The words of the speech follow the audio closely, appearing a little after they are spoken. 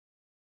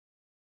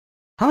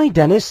Hi,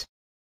 Dennis.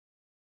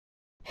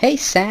 Hey,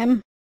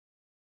 Sam.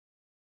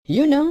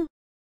 You know,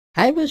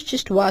 I was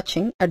just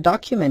watching a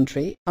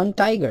documentary on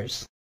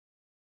tigers.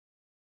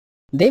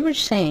 They were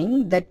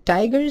saying that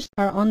tigers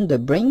are on the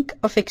brink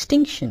of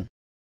extinction.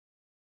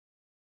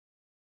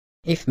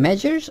 If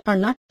measures are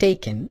not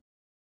taken,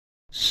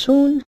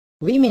 soon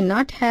we may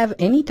not have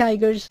any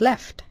tigers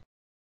left.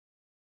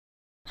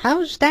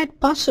 How's that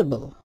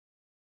possible?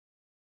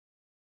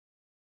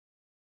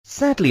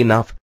 Sadly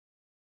enough,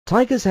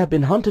 tigers have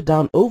been hunted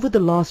down over the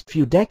last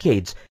few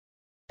decades,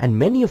 and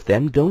many of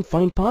them don't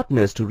find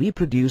partners to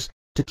reproduce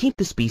to keep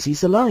the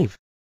species alive.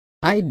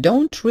 I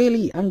don't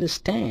really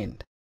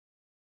understand.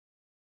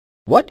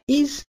 What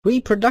is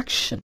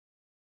reproduction?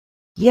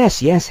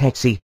 Yes,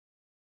 Hexie.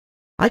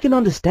 I can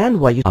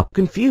understand why you are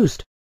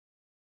confused.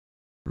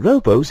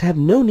 Robos have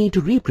no need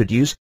to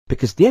reproduce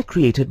because they are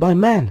created by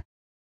man.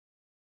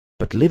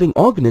 But living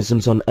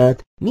organisms on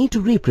Earth need to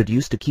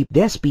reproduce to keep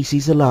their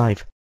species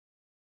alive.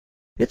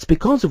 It's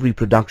because of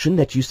reproduction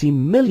that you see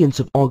millions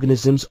of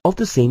organisms of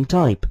the same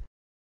type.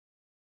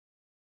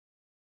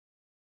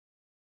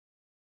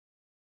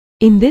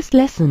 In this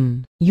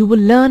lesson, you will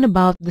learn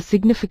about the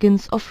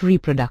significance of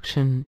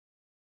reproduction.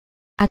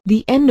 At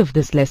the end of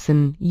this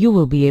lesson, you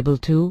will be able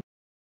to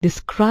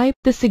describe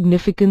the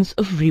significance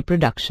of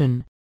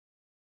reproduction.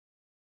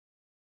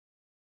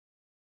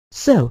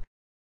 So,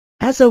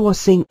 as I was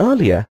saying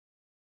earlier,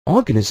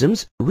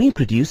 organisms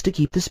reproduce to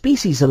keep the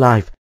species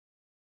alive.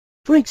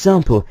 For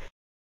example,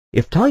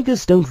 if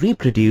tigers don't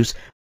reproduce,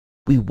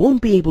 we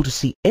won't be able to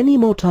see any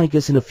more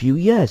tigers in a few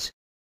years.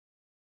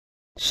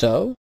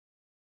 So,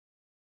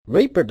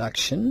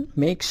 reproduction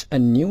makes a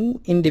new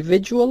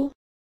individual?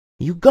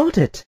 You got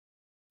it.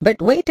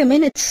 But wait a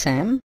minute,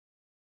 Sam.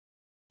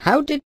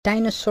 How did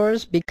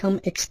dinosaurs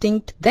become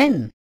extinct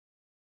then?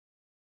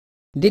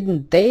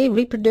 Didn't they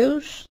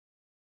reproduce?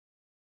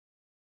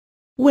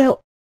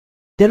 Well,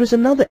 there is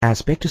another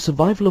aspect to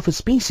survival of a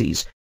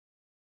species.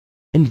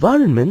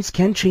 Environments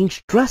can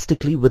change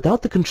drastically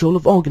without the control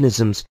of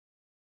organisms.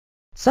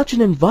 Such an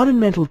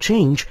environmental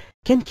change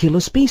can kill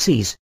a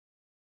species.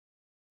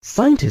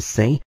 Scientists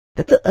say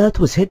that the Earth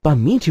was hit by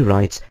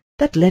meteorites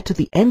that led to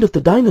the end of the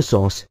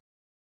dinosaurs.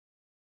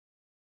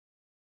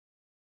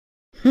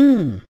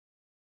 You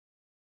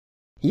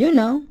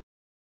know,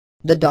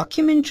 the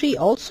documentary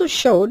also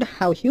showed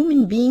how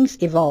human beings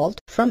evolved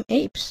from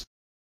apes.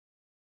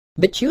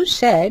 But you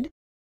said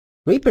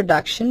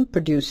reproduction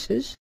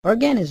produces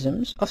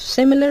organisms of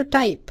similar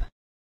type.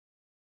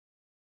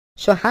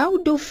 So how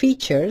do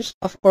features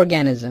of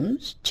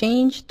organisms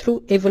change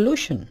through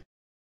evolution?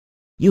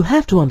 You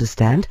have to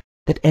understand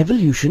that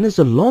evolution is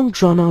a long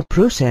drawn-out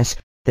process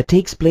that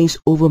takes place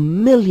over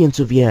millions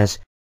of years.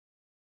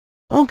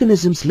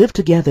 Organisms live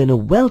together in a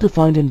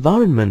well-defined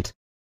environment.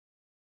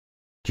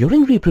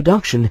 During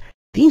reproduction,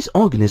 these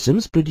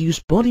organisms produce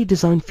body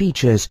design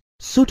features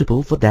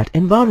suitable for that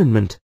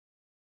environment.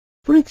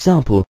 For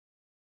example,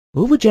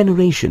 over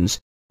generations,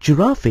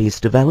 giraffes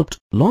developed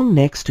long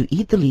necks to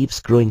eat the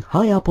leaves growing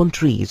high up on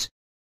trees.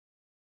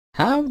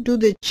 How do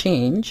they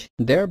change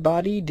their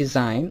body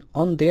design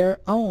on their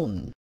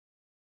own?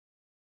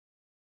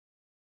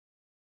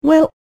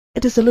 Well,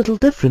 it is a little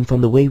different from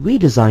the way we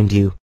designed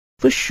you,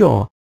 for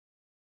sure.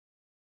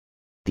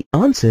 The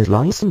answer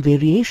lies in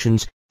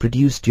variations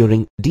produced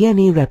during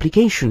DNA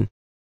replication.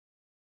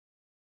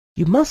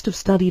 You must have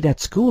studied at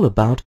school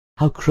about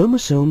how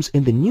chromosomes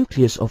in the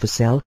nucleus of a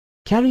cell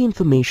carry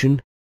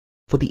information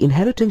for the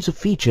inheritance of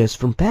features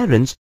from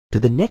parents to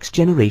the next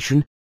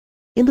generation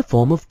in the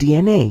form of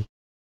DNA,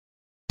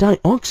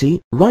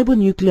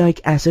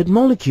 deoxyribonucleic acid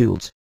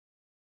molecules.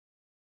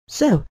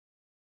 So,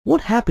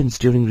 what happens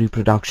during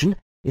reproduction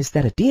is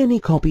that a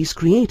DNA copy is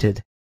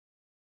created.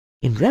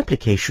 In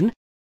replication,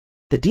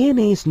 the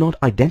DNA is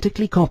not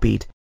identically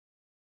copied.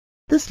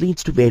 This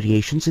leads to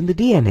variations in the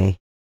DNA.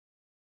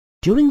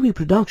 During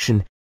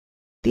reproduction,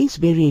 these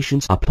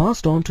variations are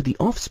passed on to the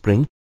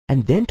offspring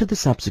and then to the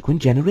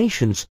subsequent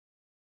generations.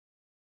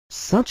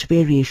 Such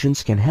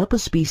variations can help a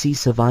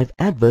species survive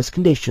adverse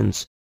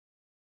conditions.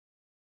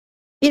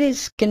 It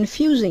is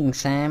confusing,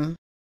 Sam.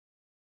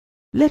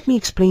 Let me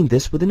explain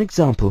this with an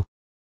example.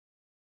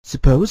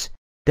 Suppose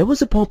there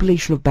was a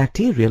population of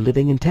bacteria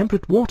living in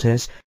temperate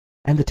waters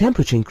and the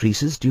temperature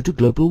increases due to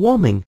global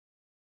warming.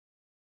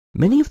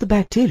 Many of the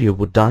bacteria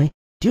would die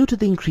due to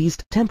the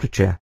increased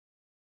temperature.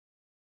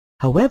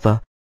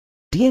 However,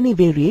 DNA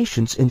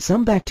variations in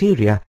some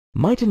bacteria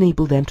might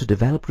enable them to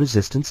develop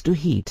resistance to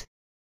heat.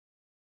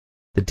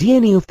 The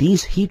DNA of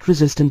these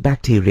heat-resistant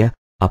bacteria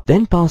are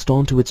then passed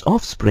on to its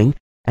offspring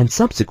and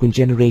subsequent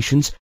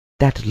generations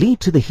that lead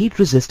to the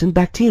heat-resistant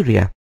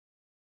bacteria.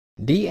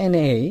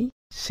 DNA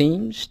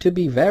seems to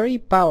be very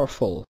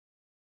powerful.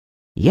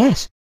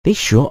 Yes, they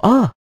sure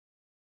are.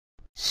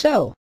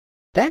 So,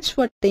 that's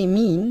what they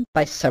mean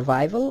by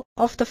survival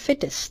of the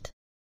fittest.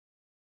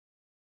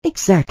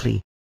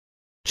 Exactly.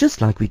 Just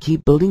like we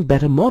keep building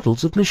better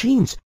models of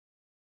machines.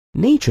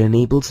 Nature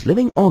enables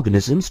living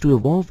organisms to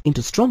evolve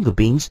into stronger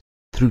beings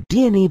through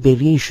DNA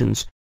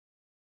variations.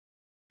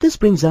 This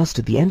brings us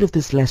to the end of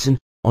this lesson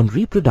on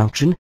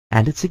reproduction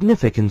and its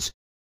significance.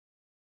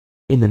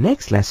 In the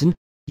next lesson,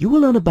 you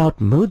will learn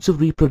about modes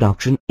of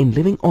reproduction in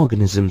living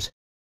organisms.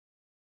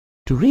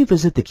 To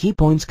revisit the key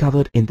points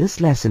covered in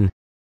this lesson,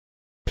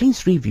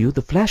 please review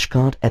the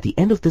flashcard at the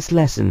end of this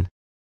lesson.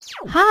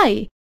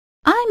 Hi,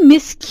 I'm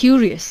Miss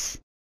Curious.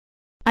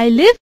 I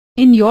live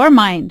in your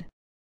mind.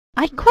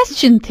 I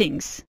question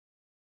things.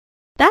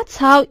 That's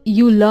how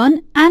you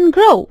learn and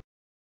grow.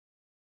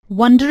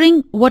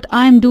 Wondering what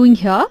I'm doing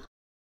here?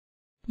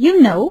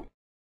 You know,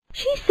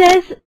 she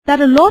says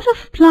that a lot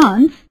of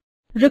plants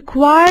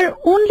require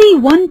only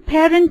one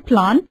parent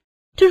plant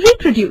to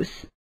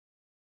reproduce.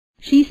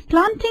 She's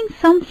planting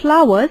some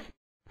flowers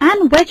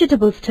and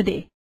vegetables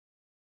today.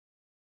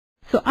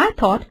 So I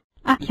thought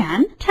I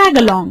can tag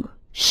along.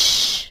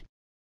 Shh!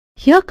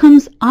 Here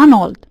comes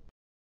Arnold.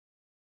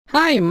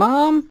 Hi,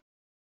 Mom.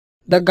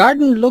 The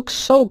garden looks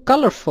so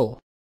colorful.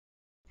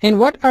 And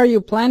what are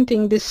you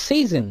planting this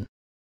season?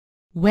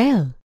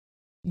 Well,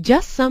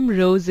 just some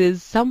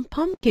roses, some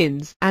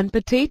pumpkins and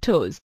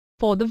potatoes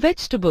for the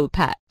vegetable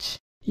patch.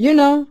 You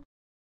know,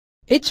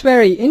 it's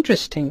very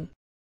interesting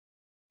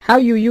how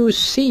you use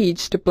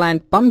seeds to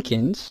plant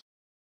pumpkins,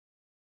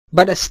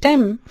 but a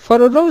stem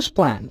for a rose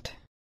plant.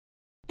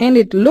 And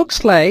it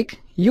looks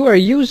like you are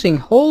using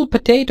whole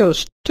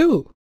potatoes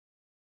too.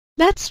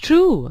 That's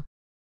true.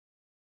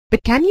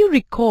 But can you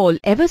recall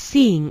ever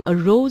seeing a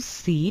rose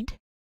seed?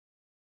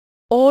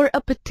 Or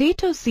a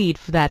potato seed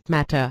for that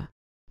matter?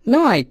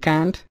 No, I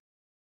can't.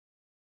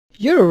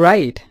 You're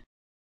right.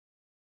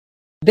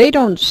 They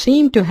don't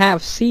seem to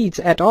have seeds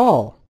at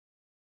all,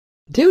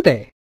 do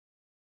they?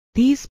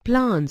 These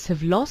plants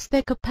have lost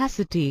their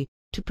capacity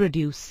to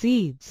produce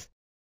seeds.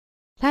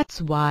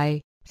 That's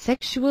why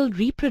sexual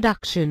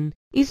reproduction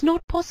is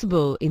not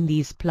possible in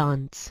these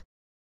plants.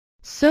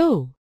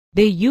 So,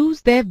 they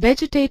use their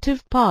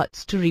vegetative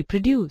parts to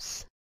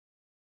reproduce.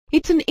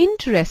 It's an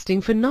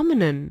interesting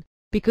phenomenon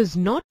because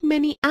not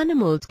many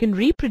animals can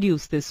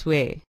reproduce this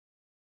way.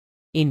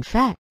 In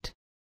fact,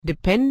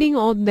 depending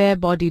on their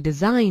body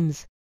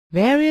designs,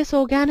 various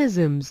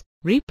organisms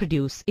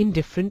reproduce in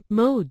different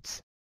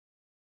modes.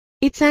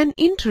 It's an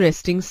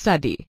interesting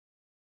study.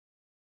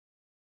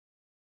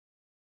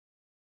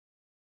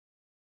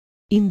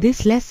 In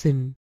this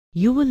lesson,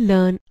 you will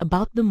learn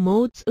about the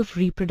modes of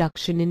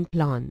reproduction in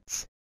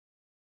plants.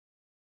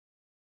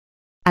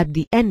 At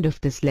the end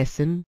of this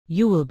lesson,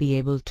 you will be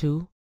able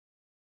to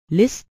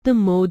list the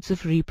modes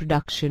of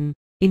reproduction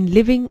in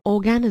living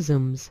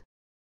organisms.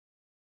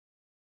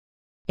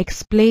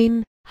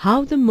 Explain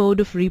how the mode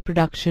of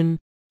reproduction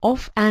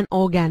of an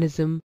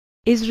organism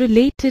is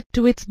related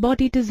to its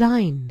body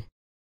design.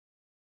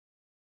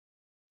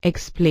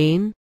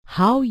 Explain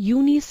how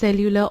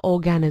unicellular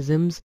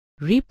organisms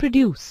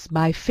reproduce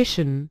by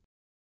fission.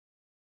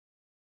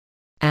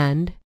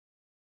 And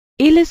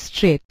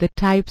illustrate the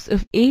types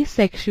of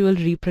asexual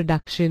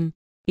reproduction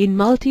in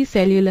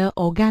multicellular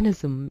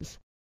organisms: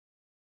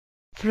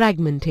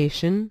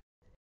 fragmentation,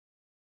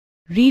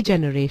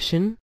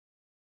 regeneration,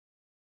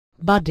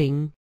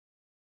 budding,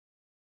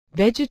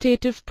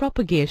 vegetative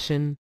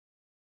propagation,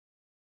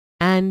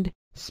 and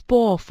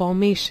spore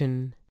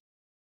formation.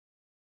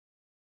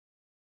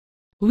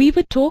 We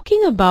were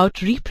talking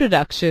about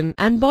reproduction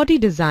and body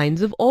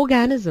designs of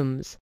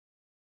organisms.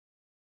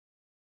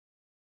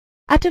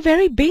 At a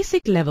very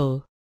basic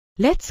level,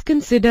 let's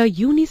consider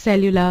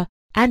unicellular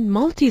and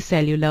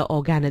multicellular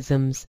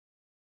organisms.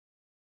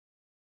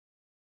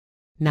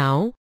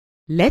 Now,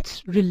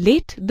 let's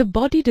relate the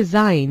body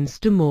designs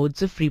to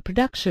modes of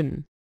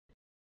reproduction.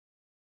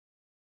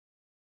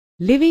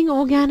 Living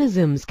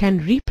organisms can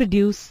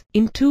reproduce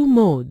in two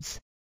modes: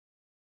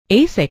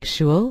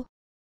 asexual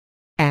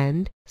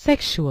and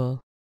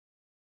sexual.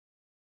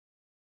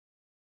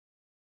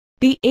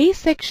 The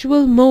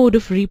asexual mode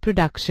of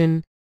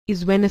reproduction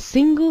is when a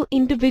single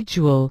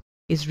individual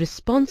is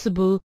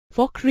responsible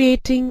for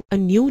creating a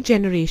new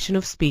generation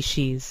of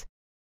species.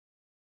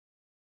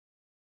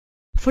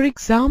 For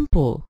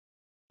example,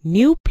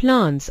 new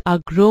plants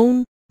are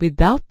grown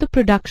without the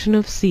production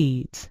of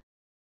seeds.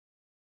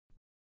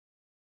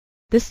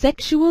 The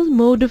sexual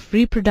mode of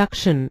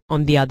reproduction,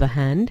 on the other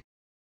hand,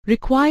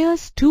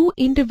 requires two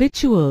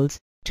individuals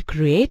to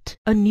create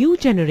a new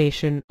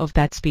generation of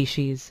that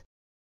species.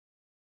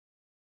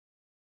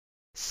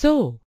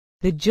 So,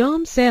 the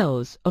germ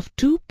cells of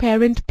two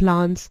parent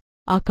plants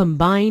are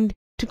combined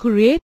to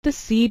create the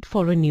seed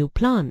for a new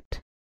plant.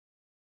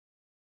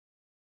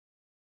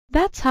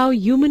 That's how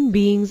human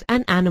beings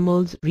and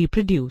animals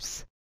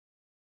reproduce.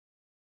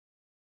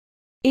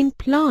 In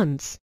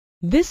plants,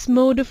 this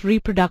mode of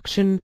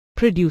reproduction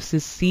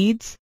produces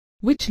seeds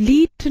which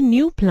lead to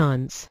new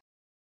plants.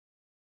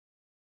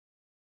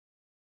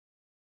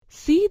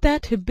 See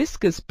that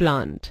hibiscus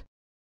plant.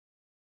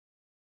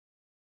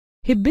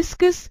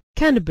 Hibiscus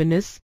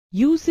cannabinus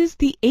uses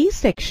the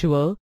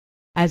asexual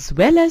as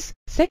well as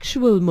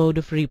sexual mode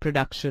of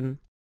reproduction.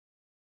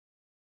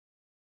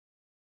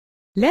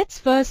 Let's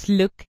first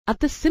look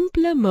at the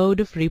simpler mode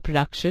of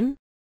reproduction,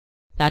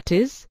 that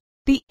is,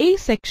 the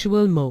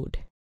asexual mode.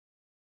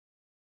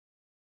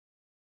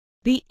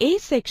 The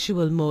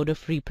asexual mode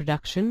of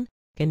reproduction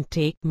can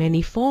take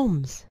many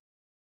forms: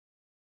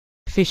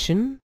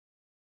 fission,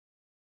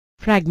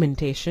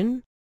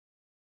 fragmentation,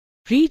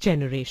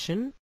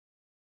 regeneration,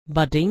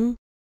 budding,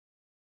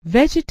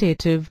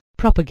 vegetative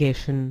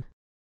propagation,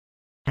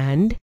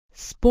 and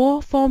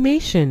spore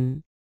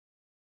formation.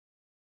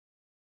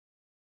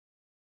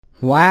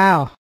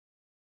 Wow!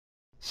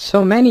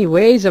 So many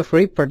ways of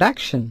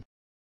reproduction.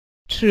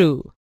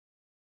 True.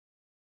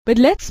 But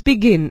let's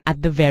begin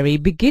at the very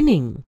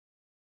beginning.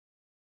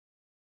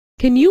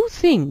 Can you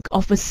think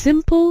of a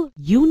simple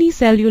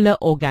unicellular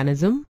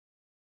organism?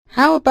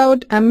 How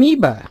about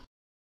amoeba?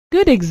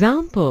 Good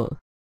example.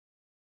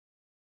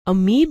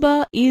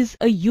 Amoeba is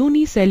a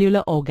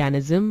unicellular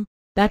organism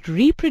that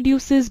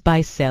reproduces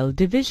by cell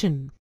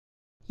division.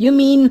 You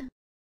mean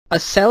a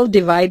cell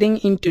dividing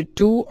into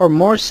two or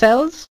more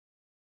cells?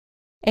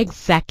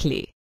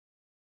 Exactly.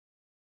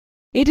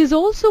 It is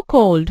also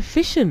called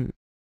fission.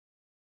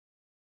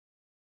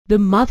 The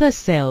mother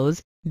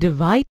cells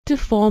divide to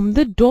form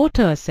the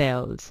daughter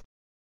cells.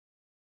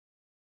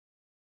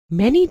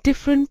 Many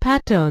different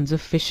patterns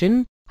of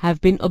fission have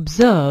been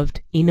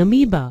observed in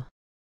amoeba.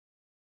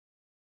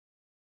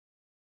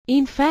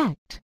 In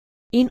fact,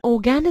 in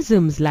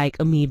organisms like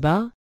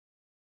amoeba,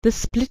 the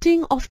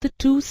splitting of the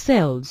two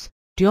cells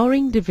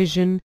during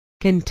division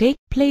can take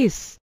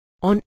place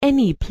on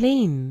any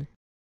plane.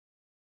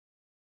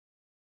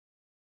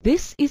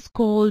 This is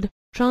called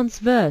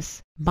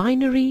transverse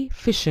binary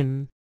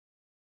fission.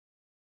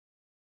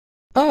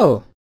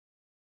 Oh,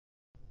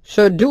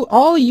 so do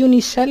all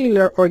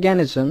unicellular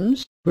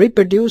organisms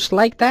reproduce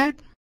like that?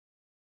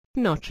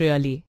 Not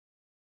really.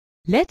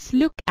 Let's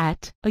look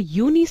at a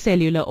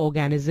unicellular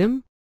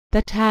organism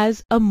that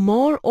has a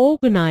more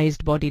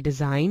organized body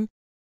design.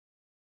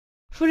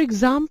 For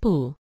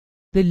example,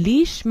 the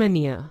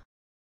Leishmania.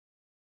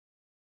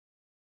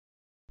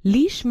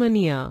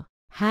 Leishmania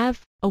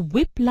have a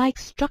whip-like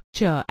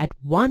structure at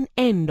one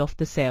end of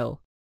the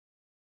cell.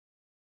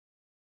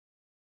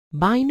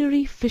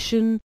 Binary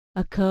fission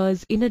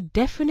occurs in a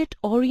definite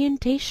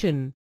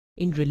orientation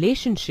in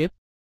relationship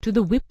to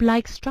the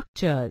whip-like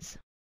structures.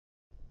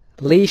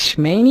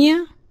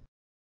 Leishmania?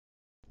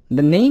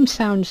 The name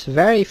sounds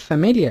very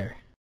familiar.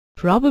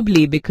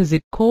 Probably because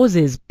it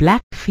causes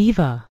black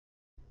fever.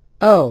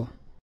 Oh,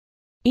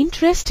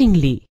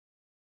 Interestingly,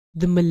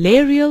 the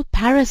malarial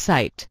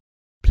parasite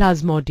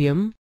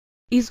Plasmodium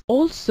is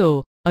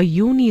also a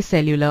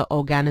unicellular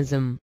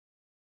organism.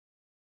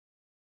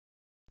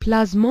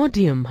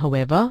 Plasmodium,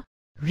 however,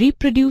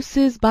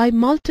 reproduces by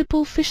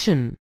multiple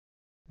fission.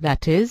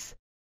 That is,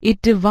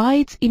 it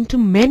divides into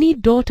many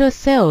daughter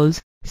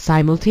cells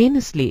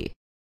simultaneously.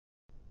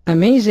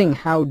 amazing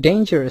how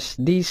dangerous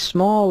these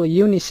small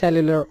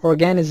unicellular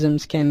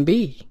organisms can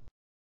be.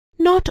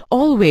 Not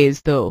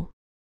always, though.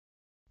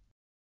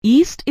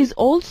 Yeast is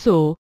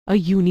also a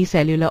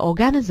unicellular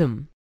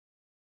organism.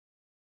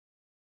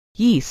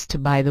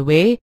 Yeast, by the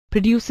way,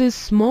 produces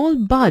small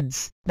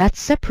buds that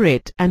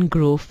separate and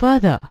grow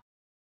further.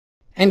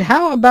 And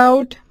how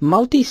about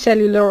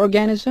multicellular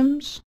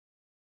organisms?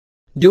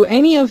 Do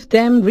any of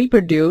them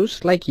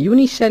reproduce like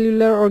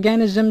unicellular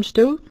organisms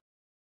do?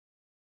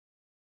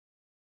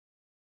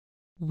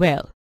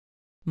 Well,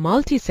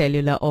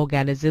 multicellular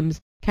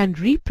organisms can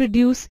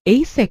reproduce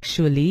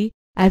asexually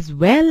as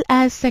well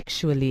as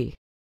sexually.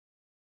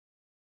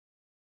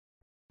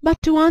 But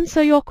to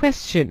answer your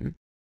question,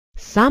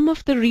 some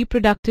of the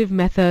reproductive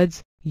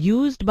methods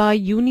used by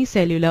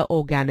unicellular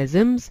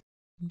organisms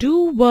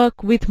do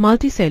work with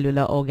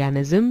multicellular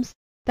organisms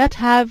that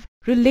have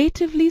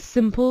relatively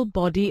simple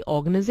body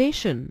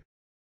organization.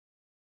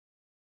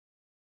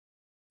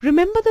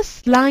 Remember the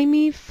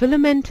slimy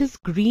filamentous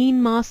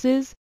green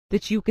masses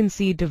that you can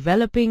see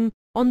developing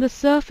on the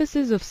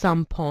surfaces of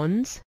some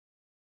ponds?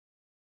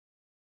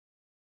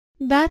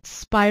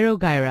 That's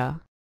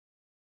Spirogyra.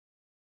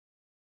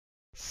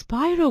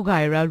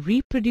 Spirogyra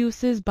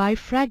reproduces by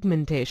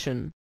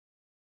fragmentation.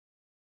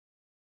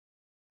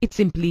 It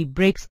simply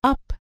breaks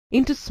up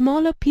into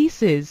smaller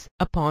pieces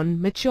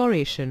upon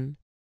maturation.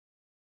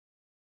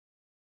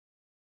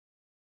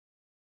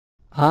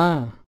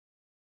 Ah,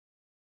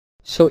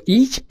 so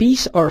each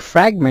piece or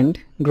fragment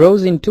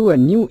grows into a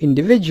new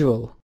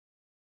individual.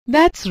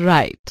 That's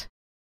right.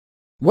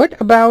 What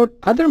about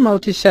other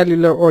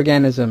multicellular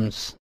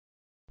organisms?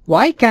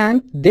 Why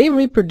can't they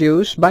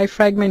reproduce by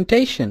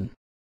fragmentation?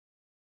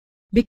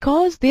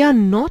 Because they are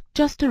not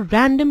just a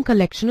random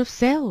collection of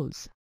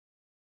cells.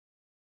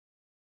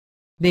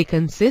 They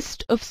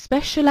consist of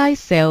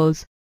specialized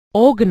cells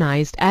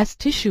organized as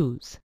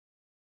tissues.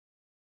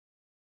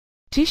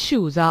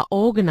 Tissues are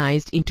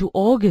organized into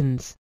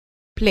organs,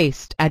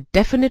 placed at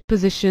definite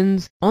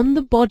positions on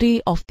the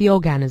body of the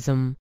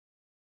organism.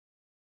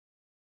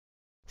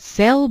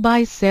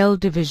 Cell-by-cell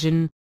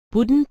division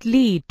wouldn't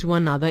lead to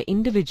another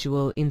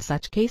individual in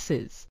such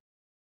cases,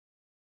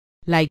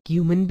 like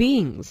human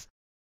beings.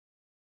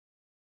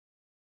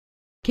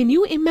 Can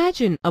you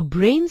imagine a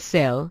brain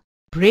cell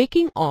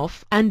breaking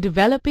off and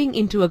developing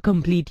into a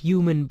complete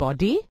human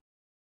body?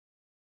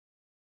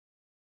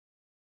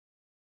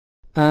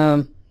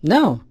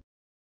 No.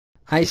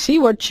 I see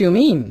what you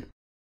mean.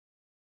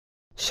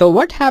 So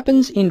what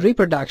happens in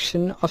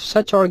reproduction of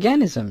such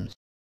organisms?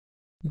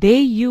 They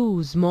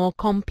use more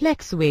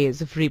complex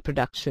ways of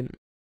reproduction.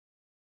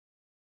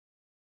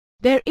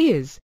 There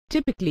is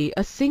typically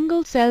a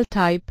single cell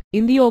type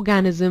in the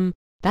organism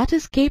that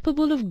is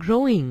capable of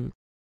growing,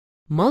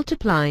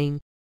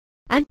 multiplying,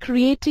 and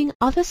creating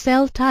other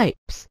cell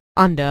types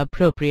under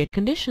appropriate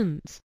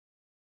conditions.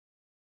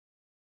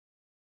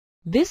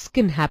 This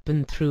can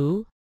happen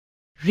through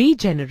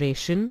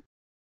regeneration,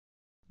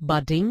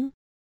 budding,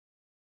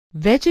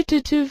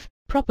 vegetative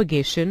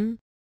propagation,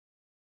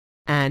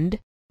 and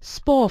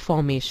spore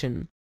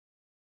formation.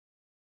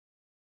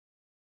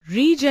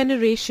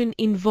 Regeneration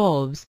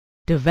involves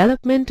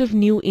development of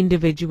new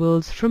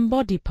individuals from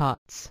body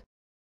parts.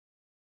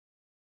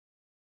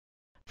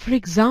 For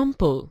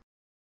example,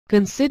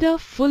 consider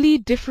fully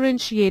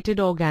differentiated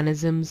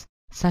organisms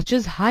such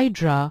as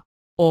Hydra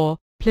or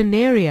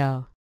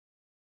Planaria.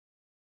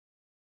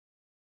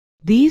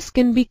 These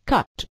can be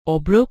cut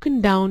or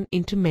broken down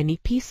into many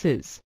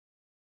pieces.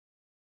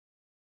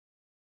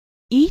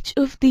 Each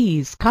of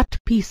these cut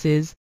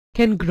pieces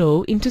can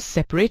grow into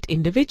separate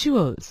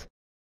individuals.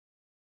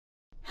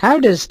 How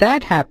does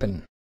that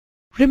happen?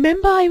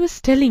 Remember I was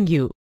telling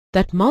you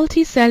that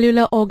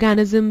multicellular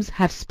organisms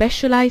have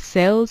specialized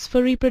cells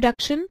for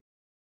reproduction?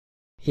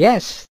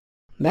 Yes,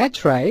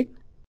 that's right.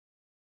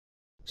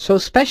 So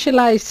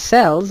specialized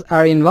cells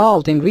are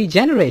involved in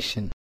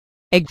regeneration.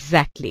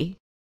 Exactly.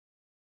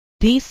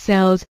 These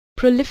cells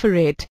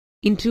proliferate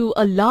into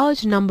a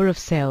large number of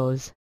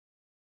cells.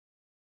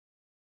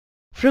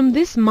 From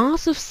this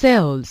mass of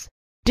cells,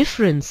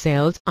 different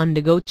cells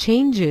undergo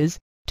changes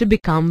to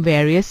become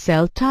various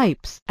cell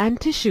types and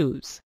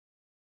tissues.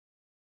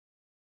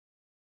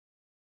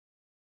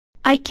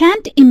 I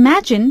can't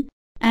imagine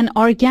an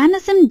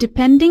organism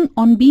depending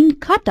on being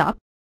cut up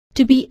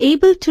to be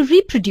able to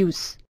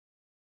reproduce.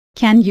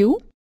 Can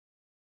you?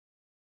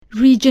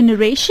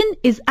 Regeneration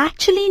is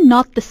actually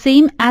not the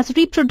same as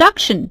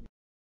reproduction.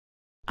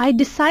 I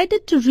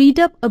decided to read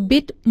up a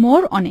bit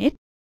more on it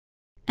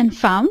and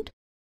found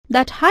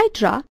that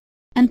Hydra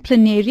and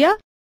Planaria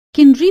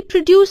can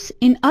reproduce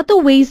in other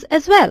ways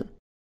as well.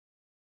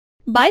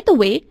 By the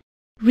way,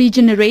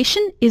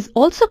 regeneration is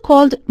also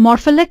called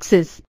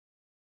morpholepsis.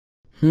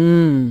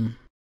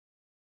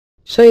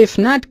 So if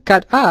not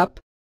cut up,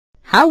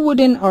 how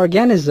would an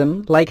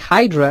organism like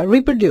Hydra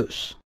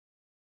reproduce?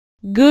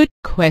 Good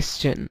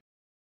question.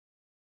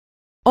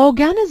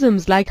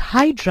 Organisms like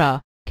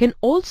Hydra can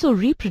also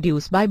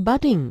reproduce by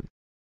budding.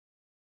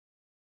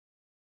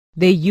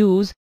 They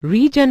use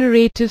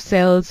regenerative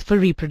cells for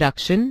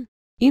reproduction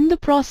in the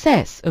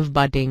process of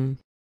budding.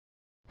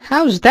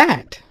 How's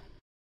that?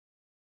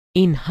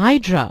 In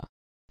Hydra,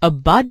 a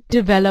bud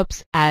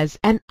develops as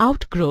an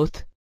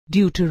outgrowth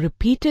due to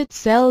repeated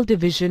cell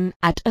division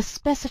at a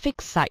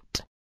specific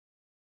site.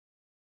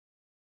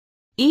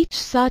 Each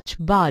such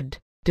bud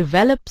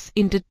develops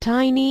into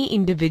tiny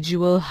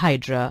individual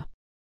Hydra.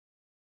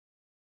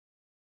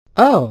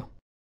 Oh,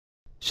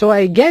 so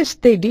I guess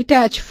they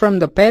detach from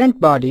the parent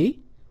body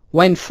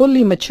when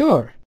fully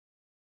mature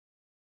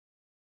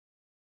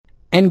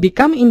and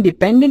become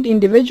independent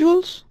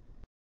individuals?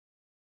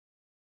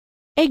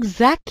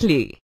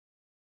 Exactly.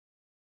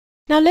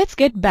 Now let's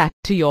get back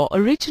to your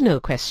original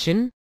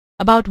question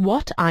about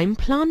what I'm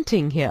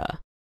planting here.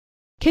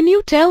 Can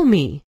you tell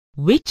me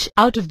which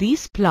out of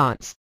these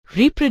plants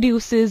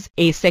reproduces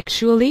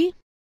asexually?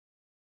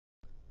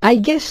 I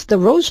guess the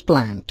rose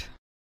plant.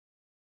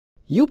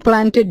 You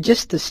planted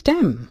just the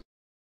stem.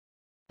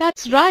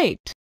 That's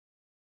right.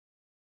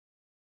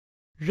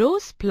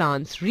 Rose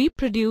plants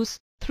reproduce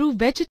through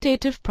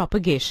vegetative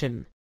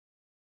propagation.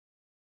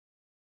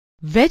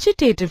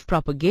 Vegetative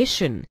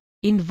propagation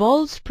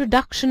involves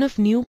production of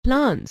new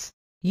plants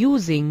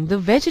using the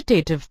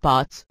vegetative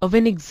parts of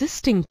an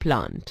existing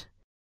plant.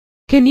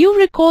 Can you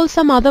recall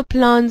some other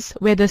plants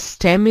where the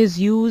stem is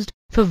used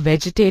for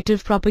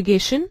vegetative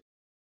propagation?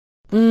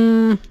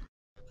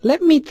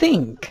 Let me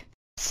think.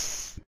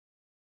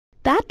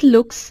 That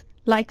looks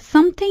like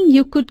something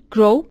you could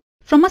grow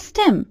from a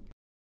stem.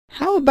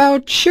 How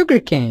about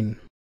sugarcane?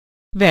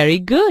 Very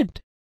good.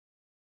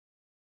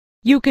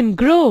 You can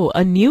grow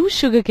a new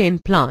sugarcane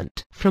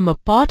plant from a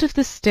part of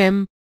the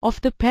stem of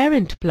the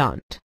parent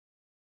plant.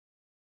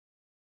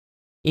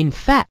 In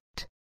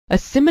fact, a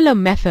similar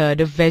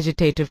method of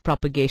vegetative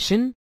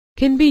propagation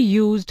can be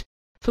used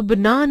for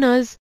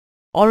bananas,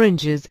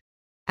 oranges,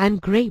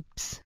 and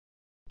grapes.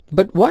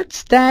 But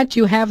what's that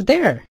you have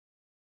there?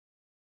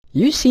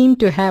 You seem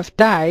to have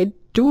tied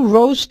two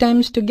rose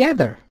stems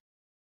together.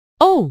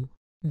 Oh,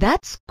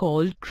 that's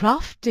called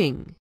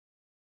grafting.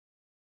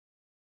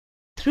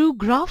 Through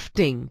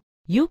grafting,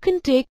 you can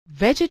take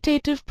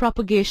vegetative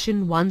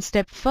propagation one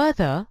step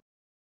further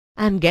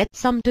and get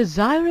some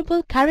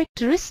desirable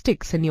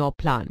characteristics in your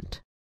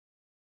plant.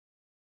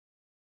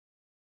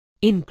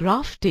 In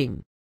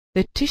grafting,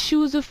 the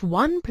tissues of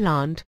one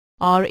plant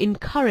are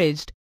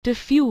encouraged to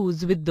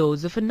fuse with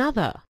those of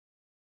another.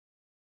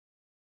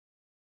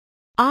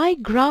 I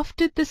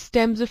grafted the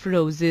stems of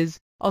roses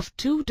of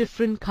 2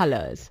 different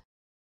colors.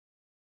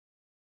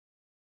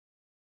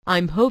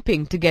 I'm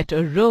hoping to get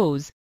a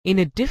rose in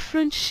a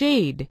different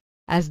shade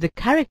as the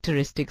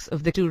characteristics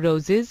of the 2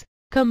 roses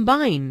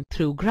combine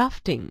through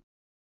grafting.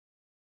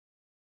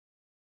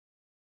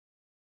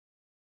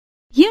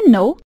 You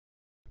know,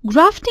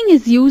 grafting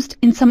is used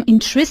in some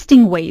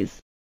interesting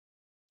ways.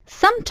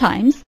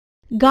 Sometimes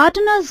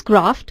gardeners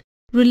graft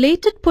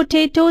related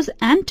potatoes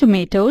and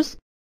tomatoes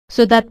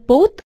so that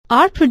both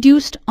are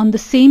produced on the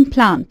same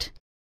plant,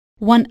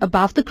 one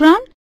above the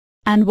ground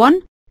and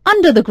one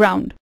under the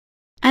ground.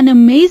 An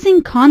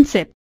amazing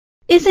concept,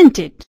 isn't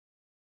it?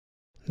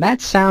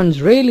 That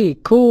sounds really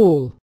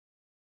cool.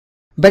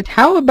 But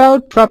how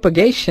about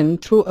propagation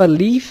through a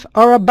leaf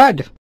or a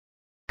bud?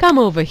 Come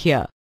over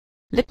here.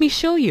 Let me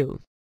show you.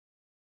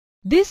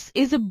 This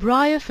is a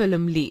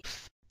bryophyllum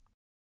leaf.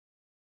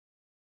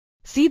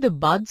 See the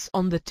buds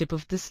on the tip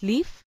of this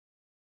leaf?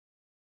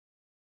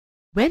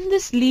 When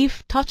this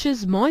leaf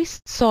touches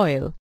moist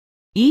soil,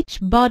 each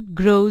bud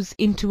grows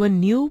into a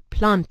new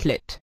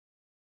plantlet.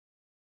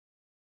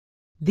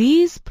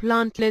 These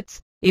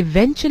plantlets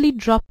eventually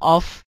drop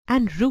off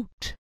and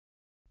root.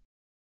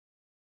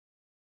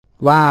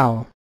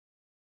 Wow!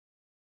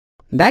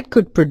 That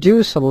could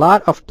produce a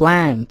lot of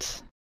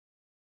plants.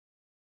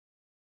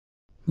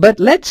 But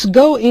let's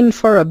go in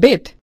for a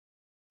bit.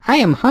 I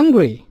am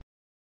hungry.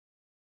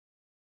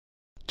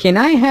 Can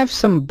I have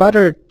some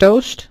buttered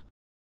toast?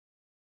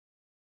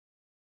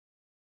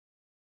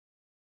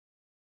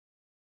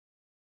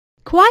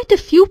 Quite a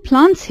few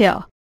plants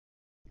here.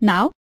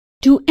 Now,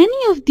 do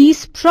any of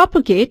these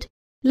propagate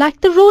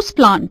like the rose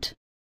plant?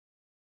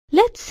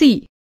 Let's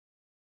see.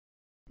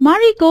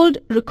 Marigold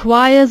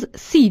requires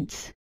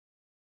seeds.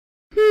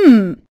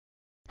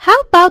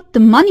 How about the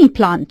money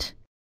plant?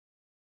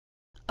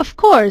 Of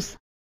course,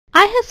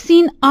 I have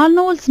seen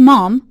Arnold's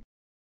mom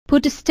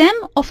put a stem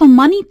of a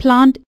money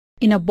plant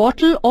in a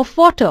bottle of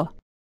water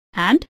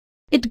and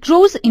it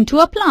grows into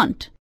a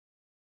plant.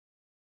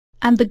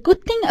 And the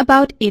good thing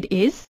about it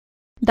is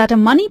that a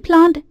money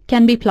plant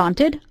can be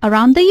planted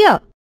around the year.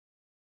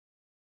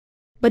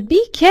 But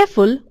be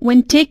careful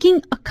when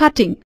taking a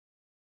cutting.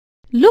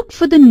 Look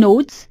for the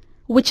nodes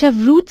which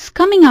have roots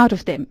coming out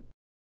of them.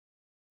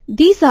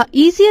 These are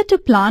easier to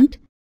plant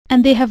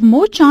and they have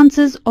more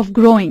chances of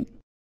growing.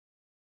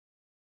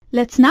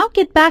 Let's now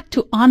get back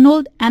to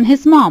Arnold and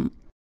his mom.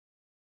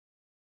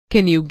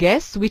 Can you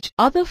guess which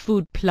other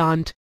food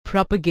plant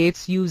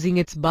propagates using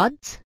its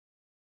buds?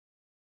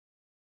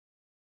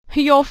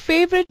 Your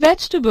favorite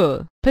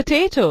vegetable,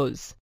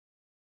 potatoes.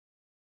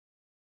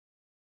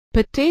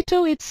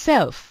 Potato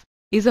itself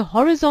is a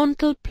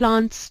horizontal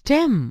plant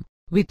stem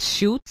with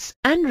shoots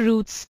and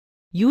roots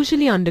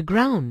usually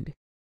underground.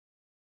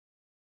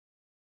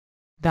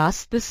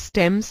 Thus the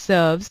stem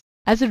serves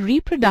as a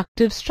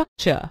reproductive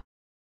structure.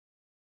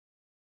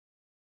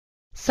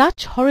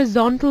 Such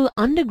horizontal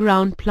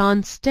underground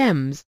plant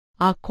stems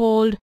are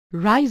called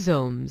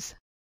rhizomes.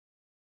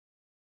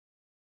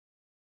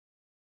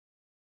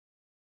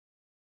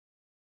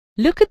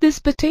 Look at this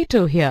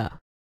potato here.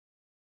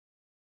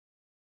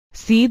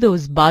 See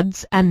those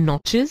buds and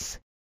notches?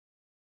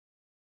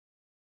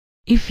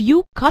 If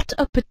you cut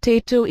a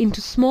potato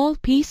into small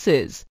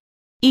pieces,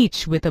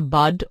 each with a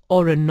bud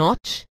or a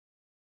notch,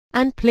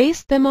 and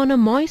place them on a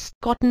moist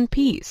cotton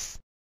piece,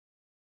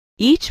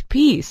 each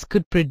piece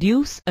could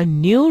produce a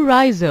new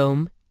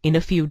rhizome in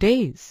a few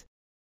days.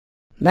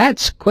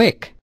 That's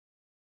quick.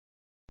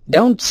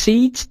 Don't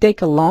seeds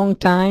take a long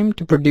time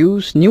to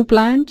produce new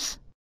plants?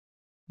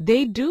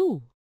 They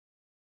do.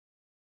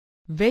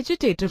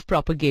 Vegetative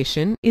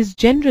propagation is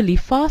generally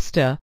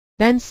faster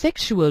than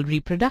sexual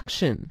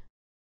reproduction.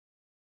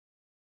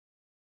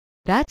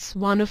 That's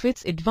one of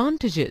its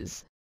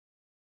advantages.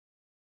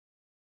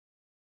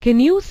 Can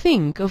you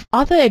think of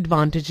other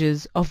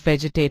advantages of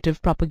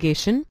vegetative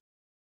propagation?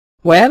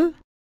 Well,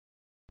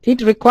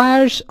 it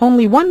requires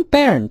only one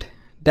parent,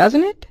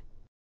 doesn't it?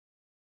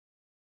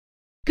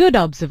 Good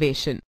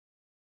observation.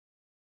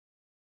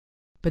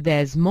 But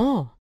there's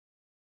more.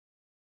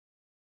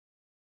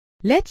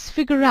 Let's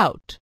figure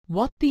out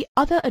what the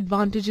other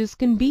advantages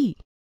can be.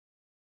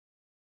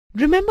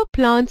 Remember,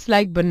 plants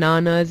like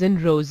bananas and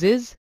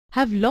roses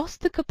have lost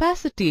the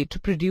capacity to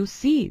produce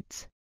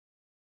seeds.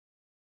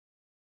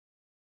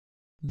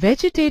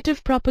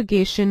 Vegetative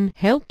propagation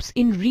helps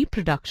in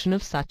reproduction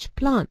of such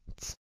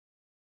plants.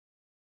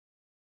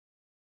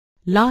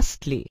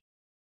 Lastly,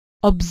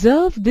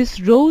 observe this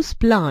rose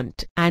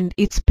plant and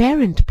its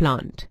parent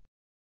plant.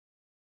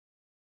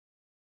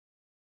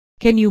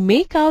 Can you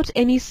make out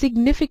any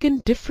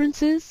significant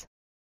differences?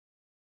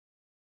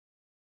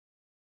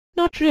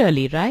 Not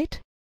really, right?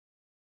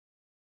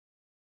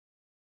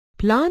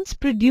 Plants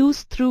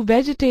produced through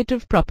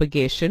vegetative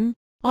propagation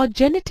are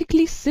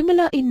genetically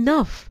similar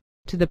enough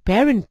to the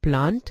parent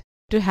plant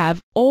to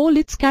have all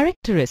its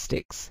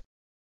characteristics.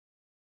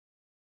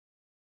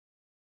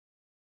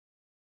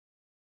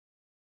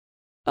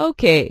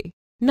 Okay,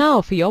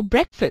 now for your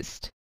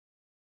breakfast.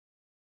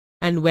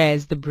 And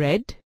where's the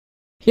bread?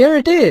 Here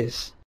it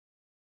is.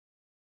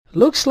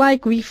 Looks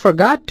like we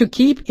forgot to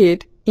keep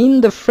it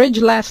in the fridge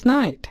last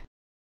night.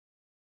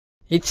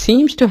 It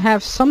seems to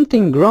have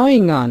something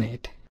growing on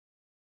it.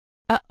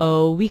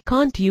 Uh-oh, we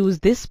can't use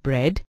this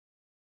bread.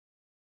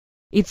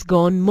 It's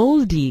gone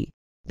moldy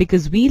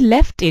because we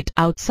left it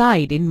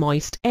outside in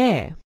moist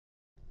air.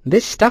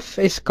 This stuff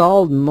is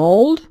called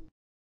mold?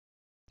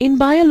 In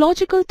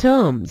biological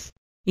terms,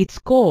 it's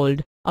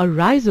called a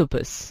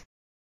rhizopus.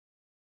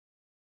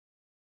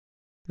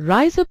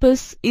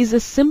 Rhizopus is a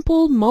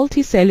simple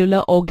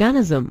multicellular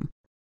organism.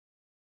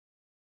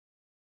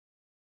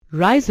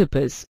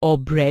 Rhizopus or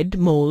bread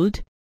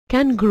mold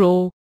can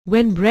grow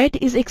when bread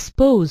is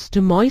exposed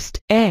to moist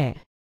air.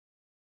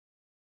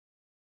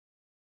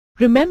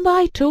 Remember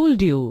I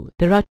told you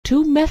there are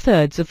two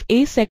methods of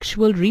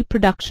asexual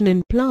reproduction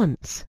in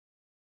plants.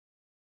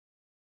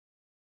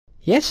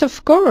 Yes,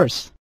 of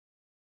course.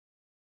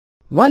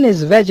 One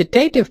is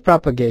vegetative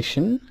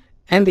propagation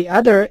and the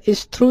other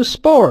is through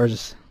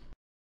spores.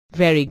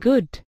 Very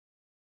good.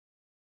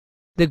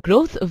 The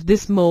growth of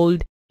this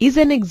mold is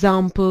an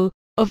example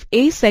of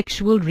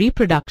asexual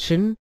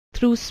reproduction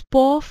through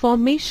spore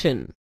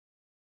formation.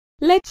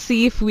 Let's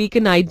see if we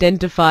can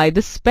identify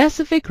the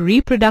specific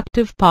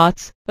reproductive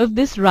parts of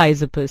this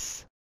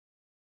rhizopus.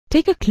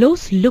 Take a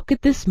close look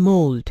at this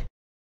mold.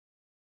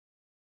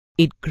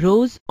 It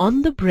grows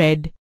on the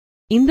bread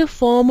in the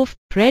form of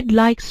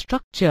thread-like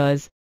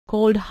structures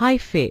called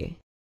hyphae.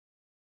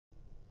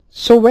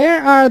 So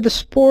where are the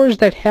spores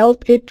that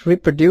help it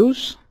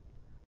reproduce?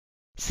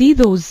 See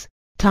those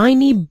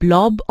tiny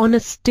blob on a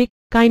stick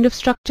kind of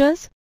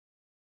structures?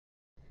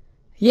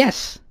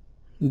 Yes,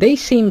 they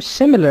seem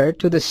similar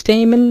to the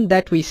stamen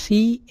that we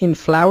see in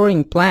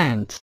flowering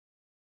plants.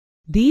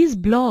 These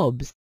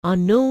blobs are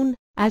known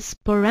as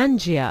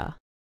sporangia,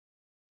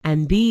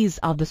 and these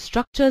are the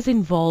structures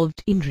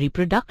involved in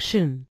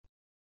reproduction.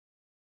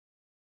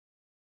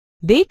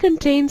 They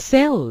contain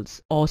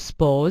cells or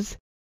spores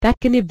that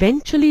can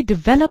eventually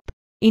develop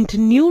into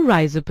new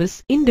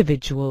rhizopus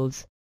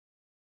individuals.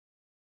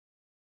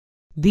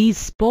 These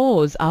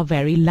spores are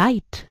very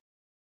light.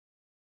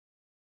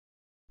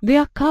 They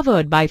are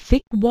covered by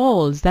thick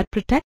walls that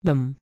protect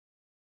them.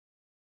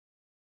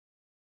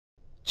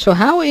 So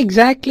how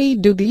exactly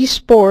do these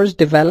spores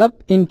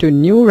develop into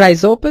new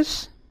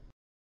rhizopus?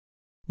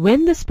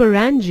 When the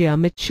sporangia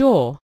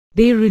mature,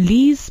 they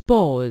release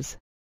spores.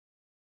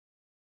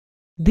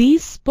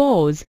 These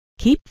spores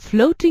keep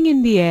floating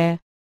in the air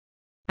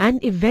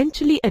and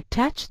eventually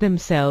attach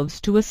themselves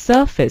to a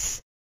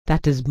surface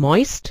that is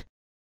moist,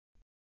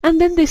 and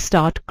then they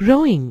start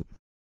growing.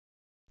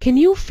 Can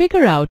you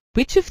figure out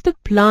which of the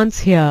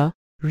plants here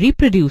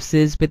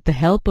reproduces with the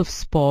help of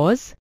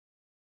spores?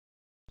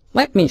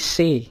 Let me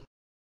see.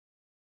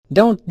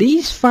 Don't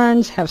these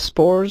ferns have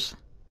spores?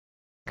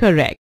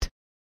 Correct.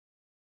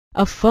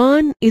 A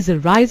fern is a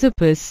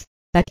rhizopus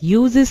that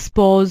uses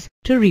spores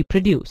to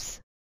reproduce.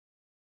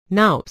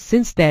 Now,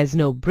 since there's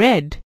no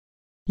bread,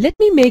 let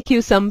me make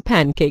you some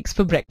pancakes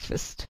for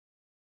breakfast.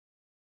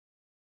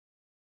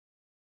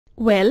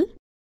 Well,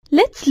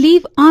 let's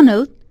leave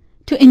Arnold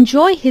to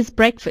enjoy his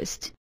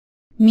breakfast.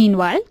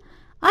 Meanwhile,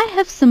 I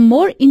have some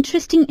more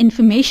interesting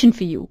information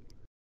for you.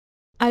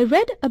 I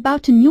read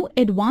about a new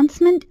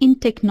advancement in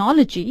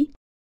technology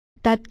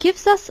that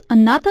gives us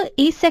another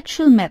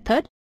asexual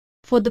method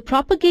for the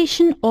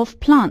propagation of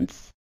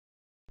plants,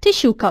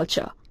 tissue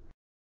culture.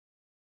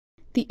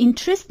 The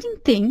interesting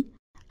thing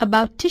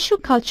about tissue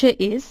culture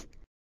is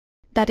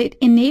that it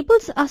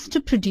enables us to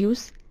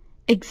produce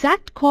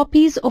exact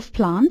copies of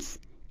plants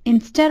in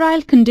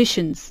sterile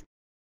conditions.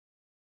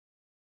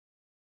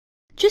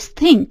 Just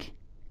think,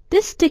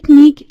 this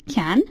technique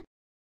can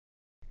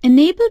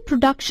enable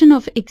production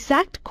of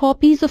exact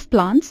copies of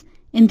plants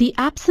in the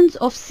absence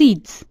of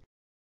seeds,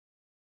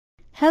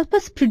 help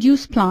us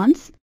produce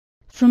plants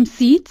from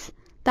seeds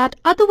that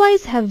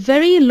otherwise have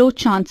very low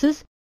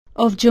chances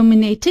of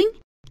germinating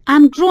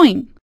and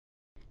growing.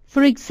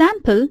 For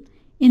example,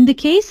 in the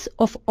case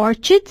of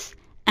orchids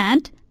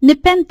and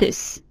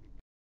nepenthes.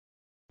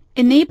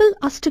 Enable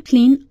us to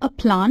clean a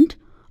plant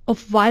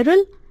of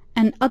viral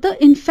and other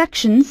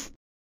infections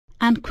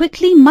and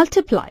quickly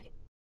multiply.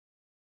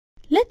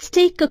 Let's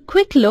take a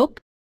quick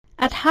look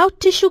at how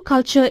tissue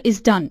culture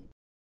is done.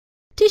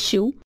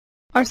 Tissue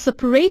or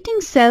separating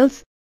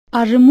cells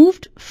are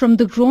removed from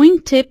the growing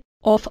tip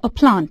of a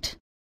plant.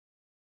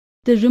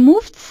 The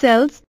removed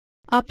cells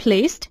are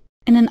placed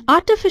in an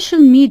artificial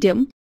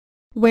medium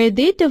where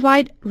they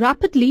divide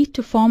rapidly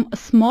to form a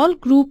small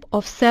group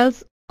of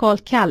cells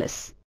called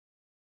callus.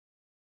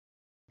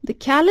 The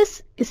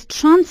callus is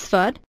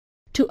transferred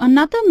to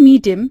another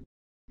medium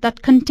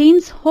that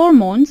contains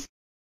hormones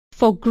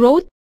for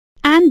growth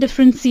and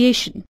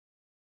differentiation.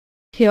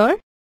 Here,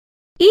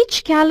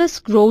 each callus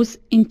grows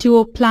into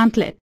a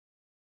plantlet.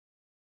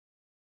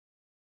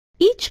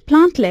 Each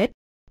plantlet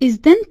is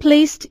then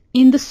placed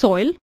in the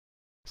soil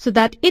so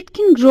that it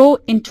can grow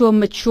into a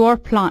mature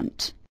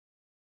plant.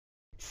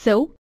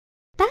 So,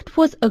 that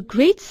was a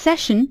great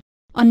session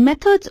on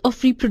methods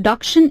of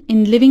reproduction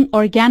in living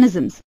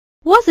organisms,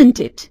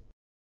 wasn't it?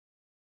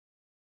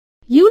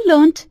 You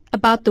learnt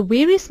about the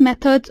various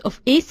methods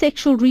of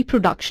asexual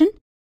reproduction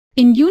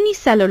in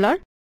unicellular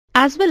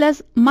as well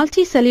as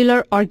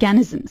multicellular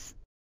organisms.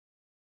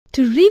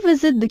 To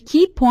revisit the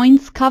key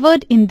points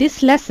covered in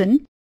this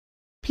lesson,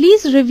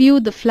 please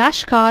review the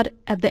flashcard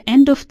at the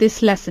end of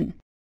this lesson.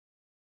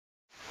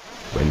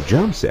 When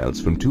germ cells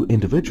from two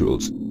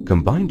individuals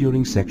combine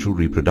during sexual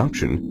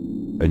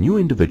reproduction, a new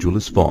individual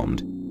is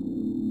formed.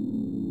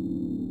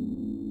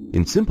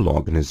 In simple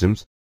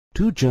organisms,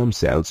 two germ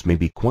cells may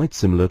be quite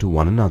similar to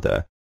one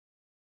another.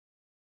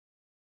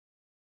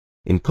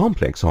 In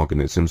complex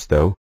organisms,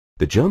 though,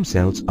 the germ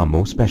cells are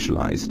more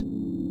specialized.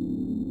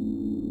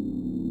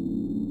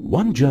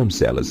 One germ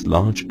cell is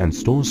large and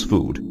stores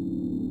food,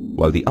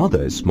 while the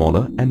other is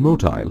smaller and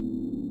motile.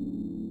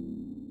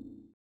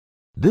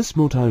 This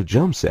motile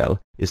germ cell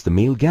is the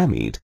male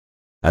gamete,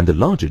 and the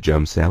larger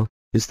germ cell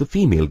is the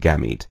female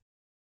gamete.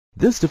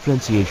 This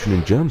differentiation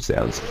in germ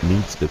cells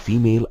needs the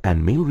female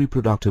and male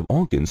reproductive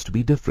organs to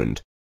be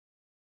different.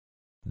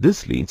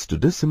 This leads to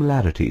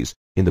dissimilarities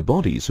in the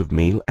bodies of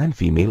male and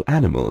female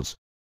animals.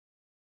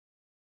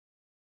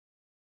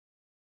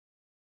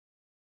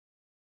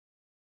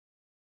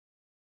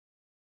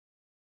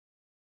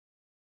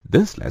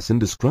 This lesson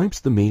describes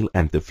the male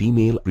and the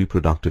female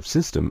reproductive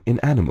system in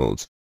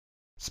animals,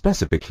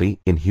 specifically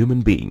in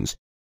human beings.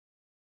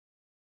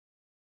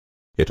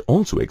 It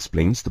also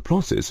explains the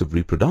process of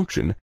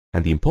reproduction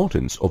and the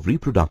importance of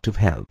reproductive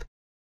health.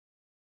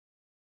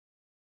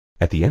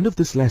 At the end of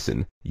this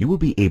lesson, you will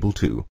be able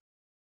to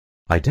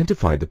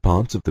identify the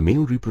parts of the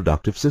male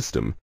reproductive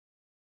system,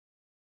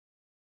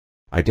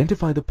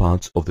 identify the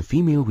parts of the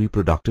female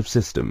reproductive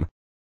system,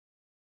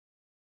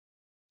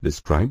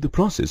 describe the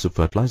process of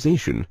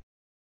fertilization,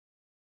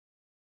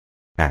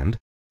 and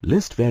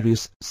list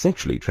various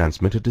sexually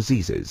transmitted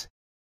diseases.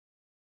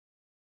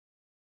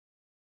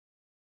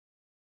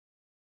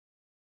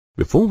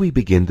 Before we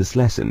begin this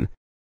lesson,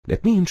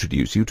 let me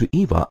introduce you to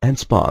Eva and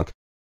Spark,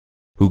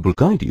 who will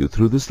guide you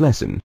through this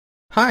lesson.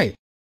 Hi,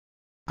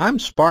 I'm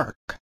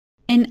Spark.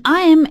 And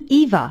I am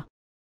Eva.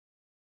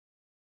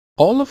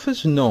 All of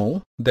us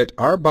know that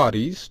our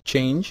bodies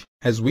change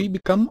as we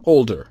become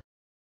older.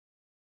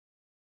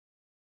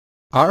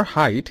 Our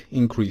height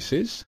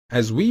increases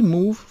as we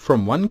move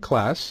from one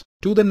class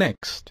to the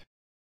next.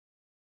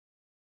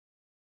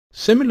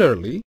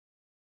 Similarly,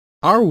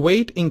 our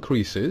weight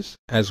increases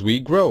as we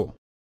grow.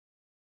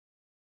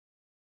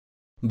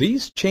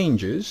 These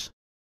changes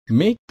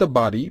make the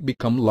body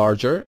become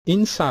larger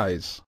in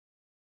size.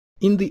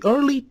 In the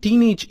early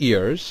teenage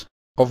years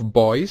of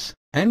boys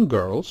and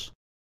girls,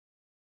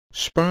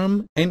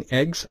 sperm and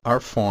eggs are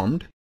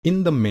formed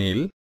in the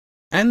male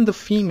and the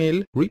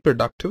female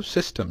reproductive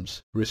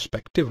systems,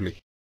 respectively,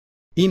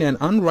 in an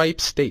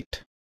unripe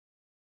state.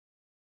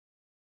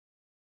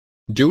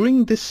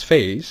 During this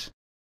phase,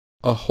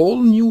 a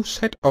whole new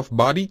set of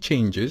body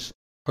changes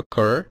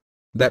occur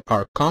that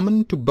are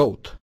common to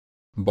both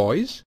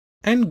boys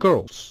and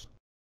girls.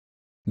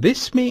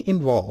 This may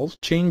involve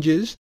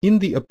changes in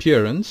the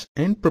appearance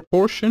and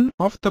proportion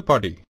of the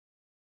body,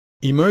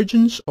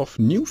 emergence of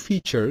new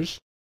features,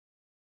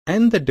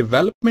 and the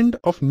development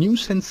of new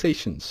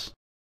sensations.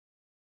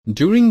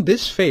 During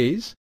this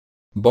phase,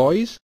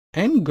 boys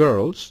and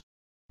girls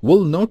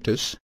will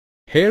notice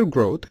hair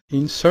growth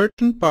in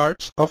certain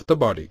parts of the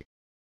body,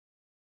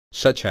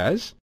 such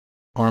as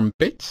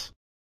armpits,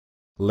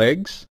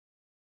 legs,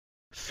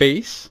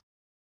 face,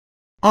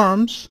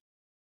 arms,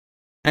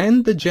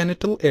 and the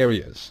genital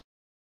areas.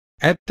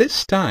 At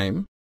this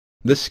time,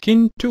 the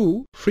skin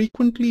too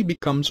frequently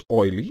becomes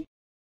oily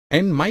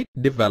and might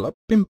develop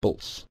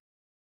pimples.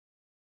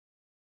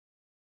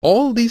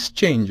 All these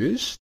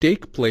changes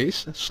take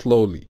place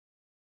slowly,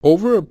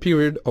 over a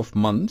period of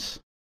months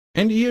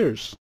and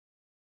years.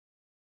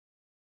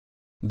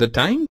 The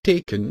time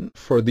taken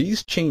for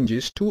these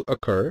changes to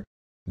occur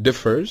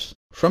differs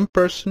from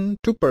person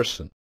to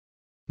person.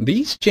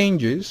 These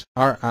changes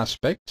are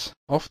aspects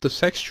of the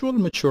sexual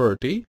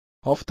maturity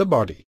of the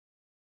body.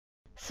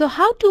 So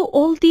how do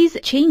all these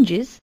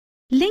changes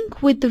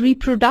link with the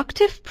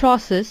reproductive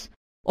process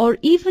or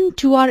even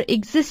to our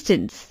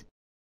existence?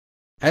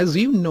 As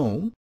you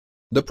know,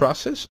 the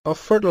process of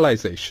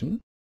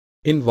fertilization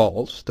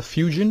involves the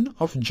fusion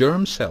of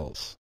germ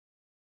cells.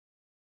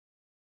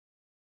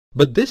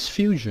 But this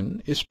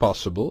fusion is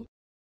possible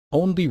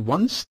only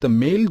once the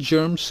male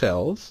germ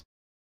cells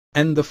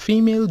and the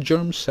female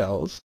germ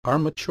cells are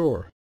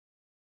mature.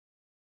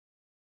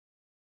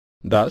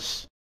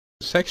 Thus,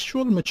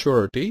 sexual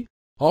maturity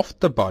of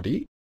the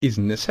body is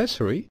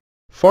necessary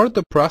for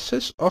the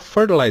process of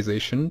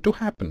fertilization to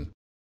happen.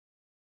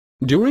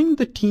 During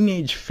the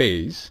teenage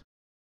phase,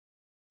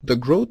 the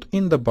growth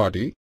in the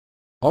body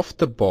of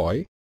the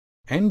boy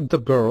and the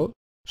girl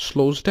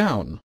slows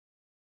down.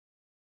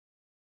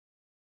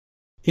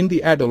 In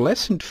the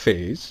adolescent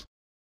phase,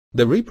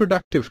 the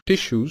reproductive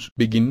tissues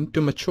begin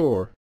to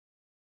mature.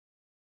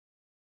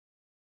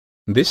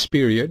 This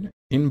period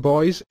in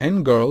boys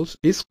and girls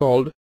is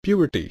called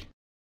puberty.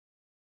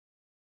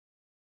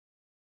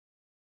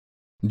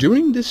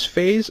 During this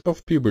phase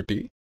of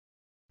puberty,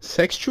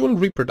 sexual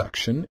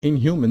reproduction in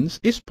humans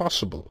is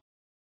possible.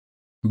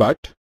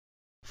 But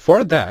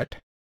for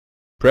that,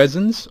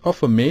 presence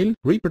of a male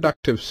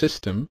reproductive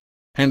system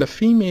and a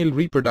female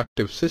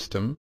reproductive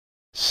system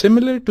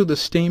similar to the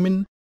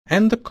stamen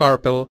and the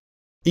carpel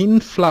in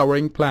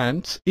flowering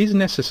plants is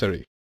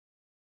necessary.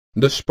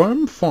 The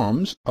sperm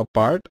forms a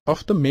part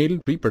of the male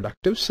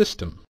reproductive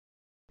system,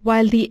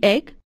 while the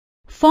egg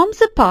forms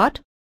a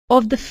part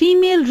of the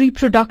female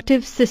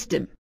reproductive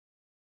system.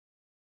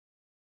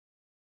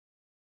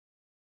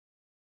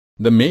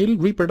 The male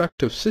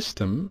reproductive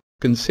system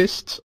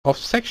consists of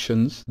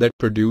sections that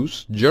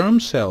produce germ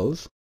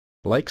cells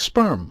like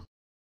sperm,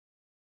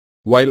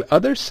 while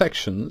other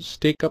sections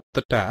take up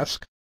the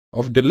task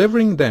of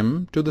delivering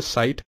them to the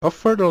site of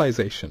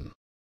fertilization.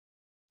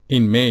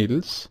 In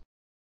males,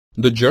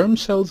 the germ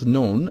cells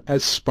known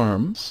as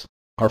sperms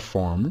are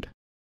formed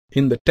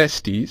in the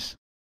testes,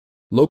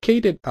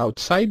 located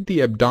outside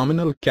the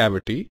abdominal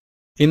cavity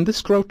in the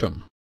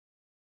scrotum.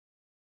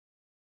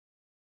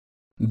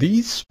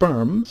 These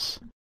sperms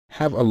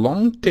have a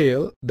long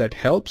tail that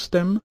helps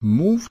them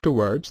move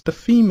towards the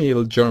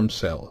female germ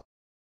cell.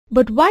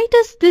 But why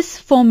does this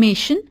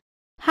formation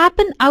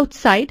happen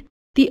outside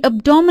the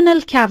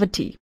abdominal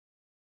cavity?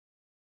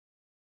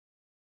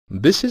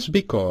 This is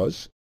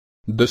because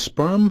the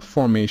sperm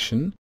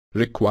formation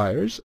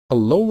requires a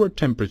lower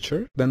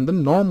temperature than the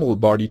normal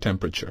body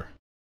temperature.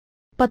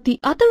 But the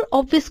other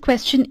obvious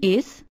question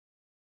is,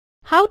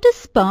 how does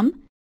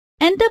sperm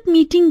end up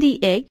meeting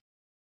the egg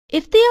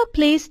if they are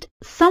placed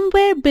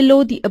somewhere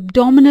below the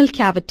abdominal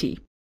cavity?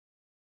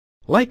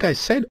 Like I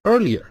said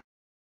earlier,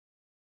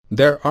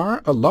 there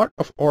are a lot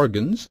of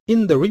organs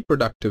in the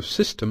reproductive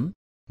system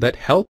that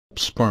help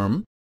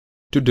sperm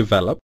to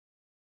develop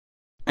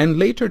and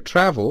later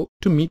travel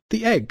to meet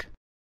the egg.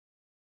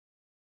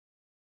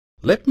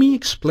 Let me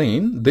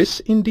explain this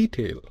in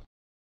detail.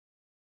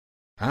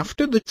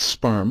 After the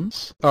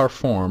sperms are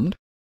formed,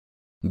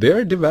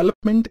 their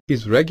development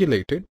is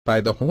regulated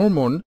by the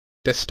hormone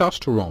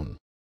testosterone.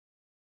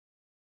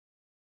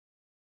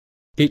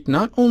 It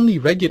not only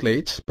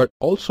regulates but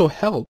also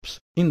helps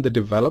in the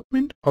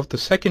development of the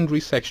secondary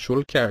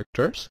sexual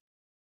characters,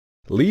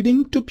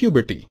 leading to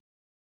puberty.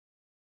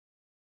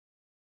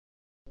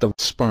 The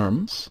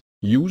sperms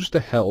use the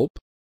help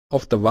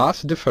of the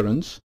vas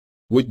deferens,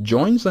 which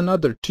joins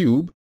another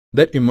tube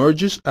that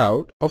emerges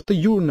out of the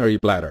urinary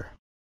bladder.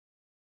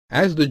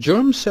 As the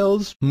germ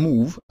cells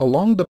move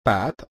along the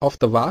path of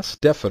the vas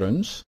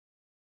deferens,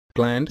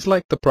 glands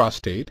like the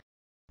prostate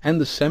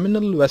and the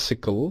seminal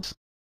vesicles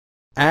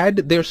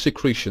add their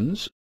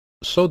secretions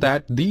so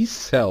that these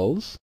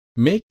cells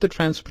make the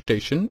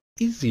transportation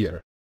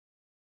easier.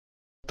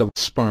 The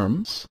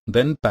sperms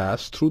then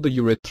pass through the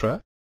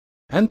urethra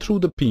and through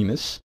the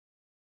penis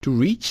to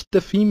reach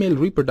the female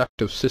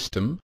reproductive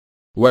system,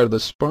 where the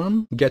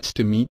sperm gets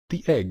to meet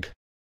the egg.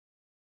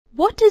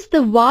 What is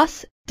the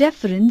vas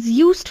deferens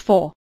used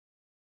for?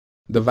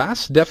 The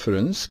vas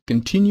deferens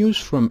continues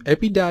from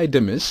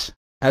epididymis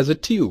as a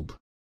tube.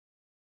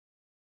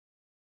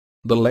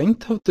 The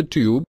length of the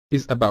tube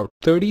is about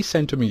 30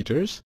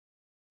 centimeters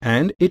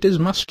and it is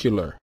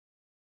muscular.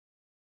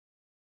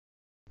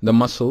 The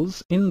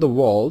muscles in the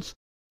walls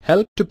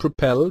help to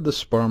propel the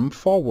sperm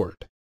forward.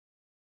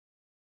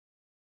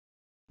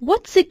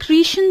 What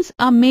secretions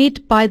are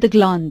made by the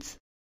glands?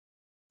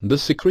 The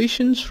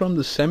secretions from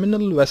the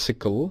seminal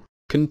vesicle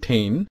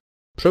contain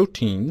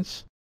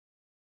proteins,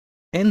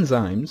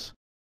 enzymes,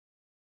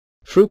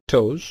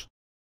 fructose,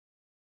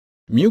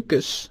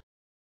 mucus,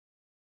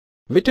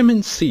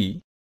 vitamin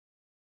C,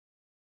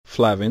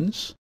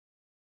 flavins,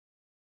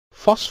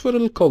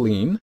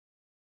 phosphorylcholine,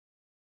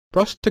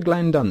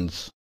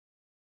 prostaglandins.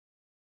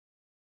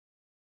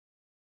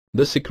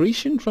 The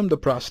secretion from the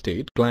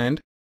prostate gland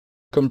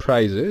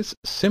comprises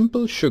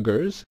simple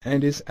sugars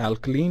and is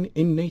alkaline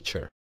in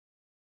nature.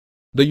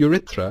 The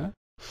urethra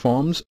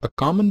forms a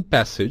common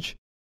passage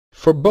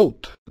for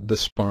both the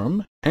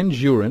sperm and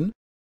urine,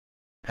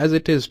 as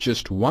it is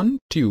just one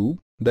tube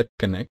that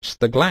connects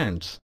the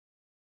glands,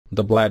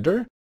 the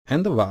bladder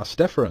and the vas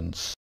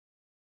deferens.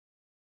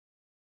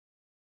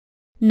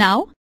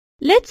 Now,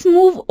 let's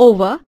move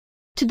over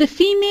to the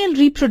female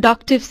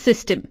reproductive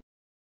system.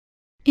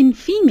 In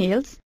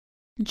females,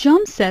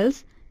 germ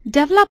cells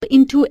develop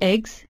into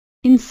eggs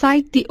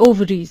inside the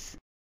ovaries.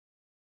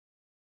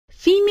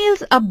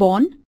 Females are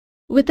born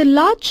with a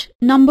large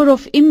number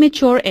of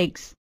immature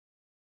eggs.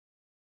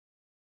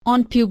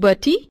 On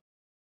puberty,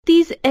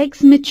 these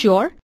eggs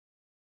mature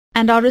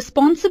and are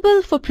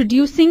responsible for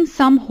producing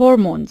some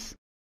hormones.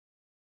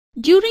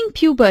 During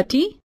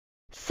puberty,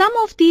 some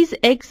of these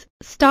eggs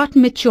start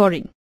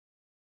maturing.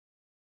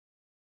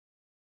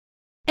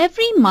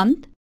 Every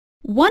month,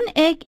 one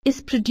egg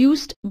is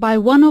produced by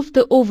one of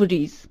the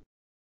ovaries.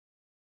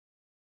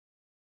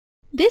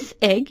 This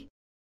egg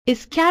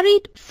is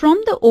carried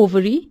from the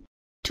ovary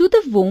to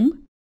the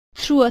womb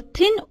through a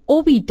thin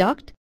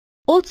oviduct,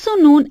 also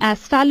known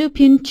as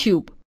fallopian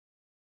tube.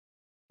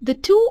 The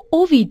two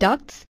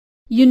oviducts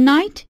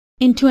unite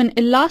into an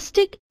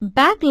elastic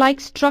bag-like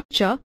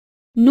structure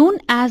known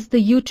as the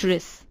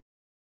uterus.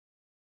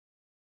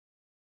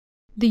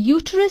 The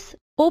uterus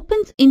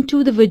opens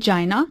into the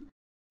vagina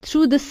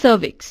through the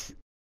cervix.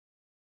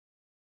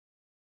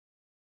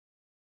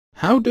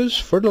 How does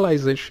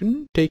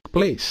fertilization take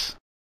place?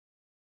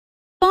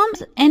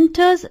 Sperm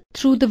enters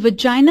through the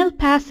vaginal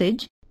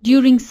passage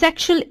during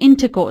sexual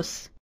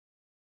intercourse.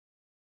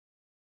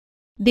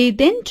 They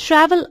then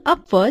travel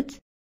upwards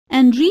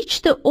and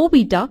reach the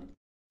oviduct,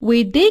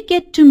 where they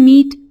get to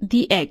meet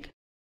the egg.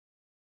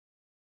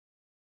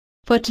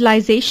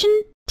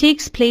 Fertilization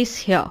takes place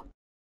here.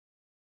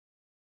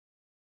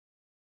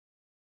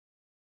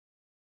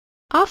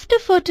 After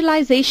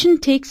fertilization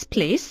takes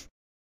place,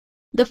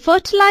 the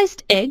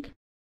fertilized egg,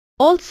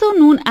 also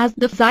known as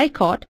the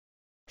zygote,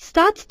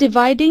 starts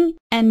dividing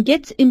and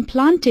gets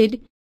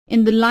implanted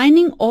in the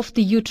lining of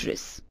the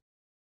uterus.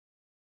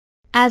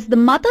 As the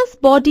mother's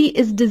body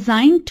is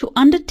designed to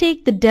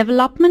undertake the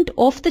development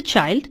of the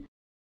child,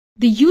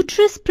 the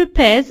uterus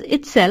prepares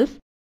itself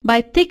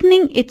by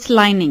thickening its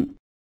lining.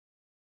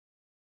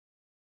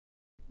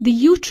 The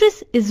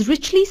uterus is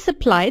richly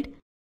supplied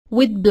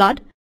with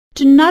blood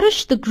to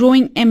nourish the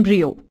growing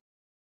embryo.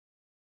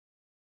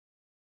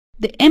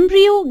 The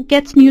embryo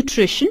gets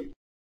nutrition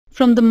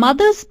from the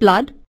mother's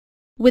blood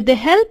with the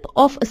help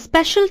of a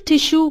special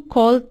tissue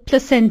called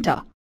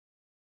placenta.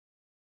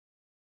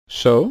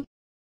 So,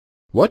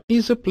 what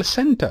is a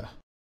placenta?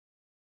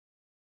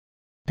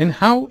 And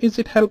how is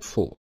it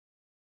helpful?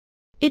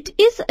 It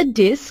is a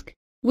disc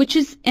which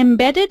is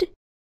embedded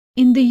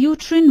in the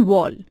uterine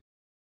wall.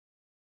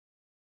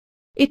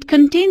 It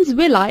contains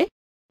villi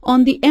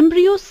on the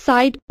embryo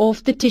side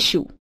of the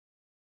tissue.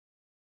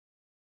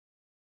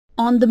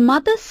 On the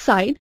mother's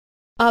side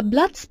are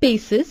blood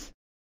spaces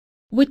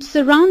which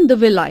surround the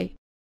villi.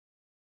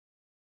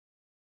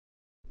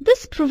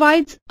 This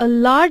provides a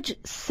large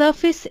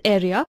surface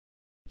area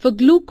for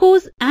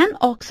glucose and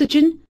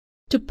oxygen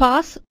to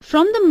pass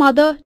from the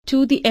mother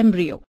to the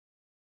embryo.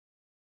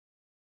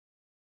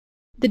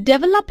 The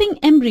developing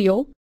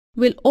embryo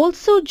will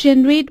also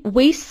generate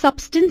waste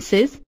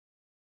substances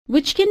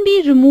which can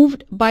be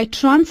removed by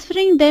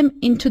transferring them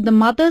into the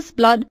mother's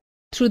blood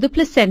through the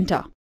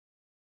placenta.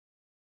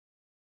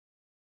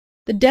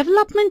 The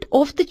development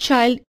of the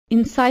child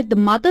inside the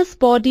mother's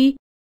body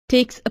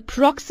takes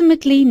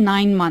approximately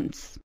 9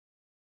 months.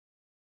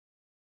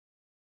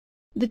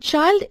 The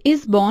child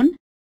is born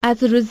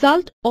as a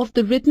result of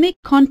the rhythmic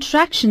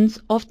contractions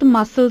of the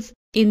muscles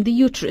in the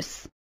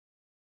uterus.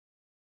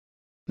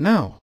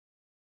 Now,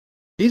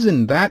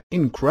 isn't that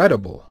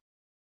incredible?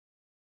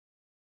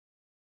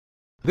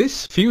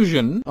 This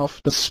fusion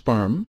of the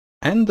sperm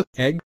and the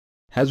egg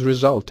has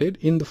resulted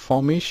in the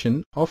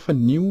formation of a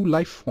new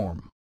life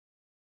form.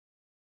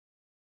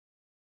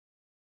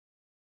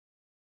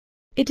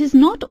 It is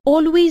not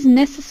always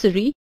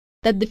necessary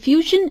that the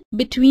fusion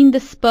between the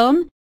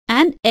sperm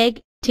and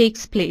egg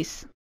takes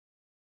place.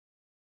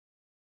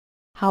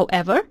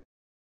 However,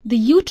 the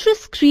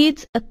uterus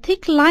creates a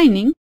thick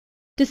lining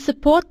to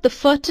support the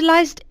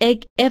fertilized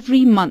egg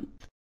every month.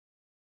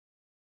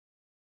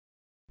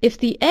 If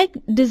the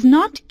egg does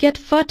not get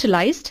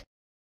fertilized,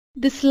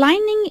 this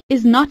lining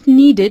is not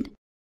needed,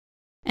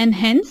 and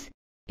hence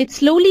it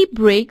slowly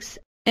breaks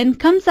and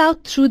comes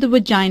out through the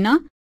vagina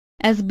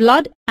as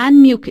blood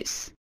and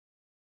mucus.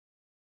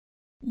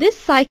 This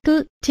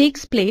cycle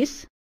takes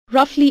place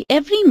roughly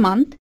every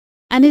month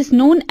and is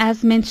known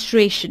as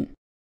menstruation.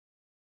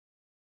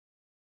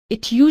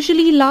 It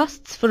usually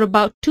lasts for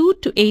about 2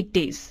 to 8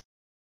 days.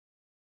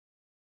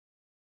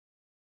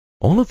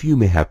 All of you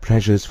may have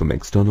pressures from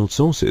external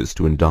sources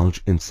to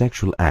indulge in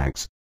sexual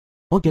acts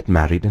or get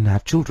married and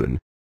have children.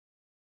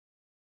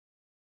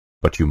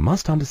 But you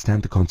must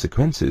understand the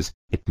consequences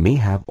it may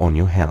have on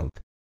your health.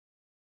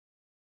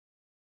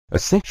 A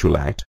sexual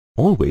act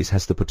always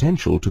has the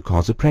potential to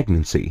cause a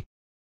pregnancy.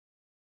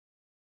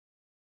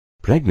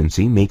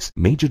 Pregnancy makes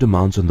major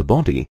demands on the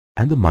body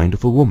and the mind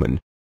of a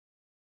woman,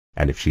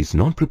 and if she is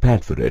not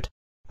prepared for it,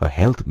 her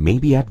health may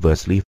be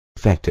adversely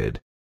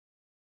affected.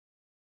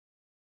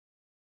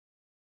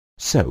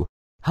 So,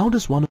 how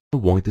does one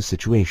avoid this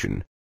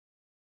situation?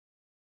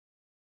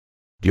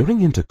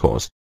 During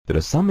intercourse, there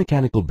are some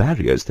mechanical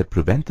barriers that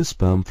prevent the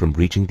sperm from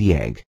reaching the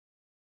egg.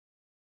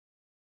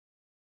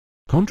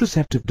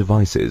 Contraceptive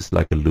devices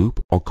like a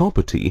loop or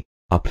copper T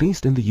are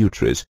placed in the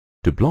uterus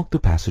to block the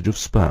passage of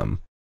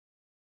sperm.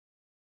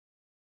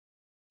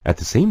 At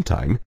the same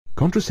time,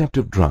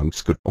 contraceptive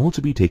drugs could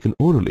also be taken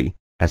orally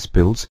as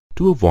pills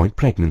to avoid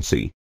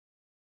pregnancy.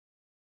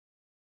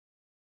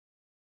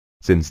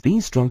 Since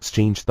these drugs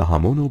change the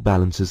hormonal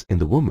balances in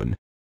the woman,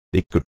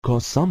 they could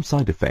cause some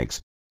side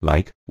effects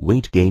like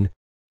weight gain,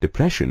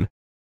 depression,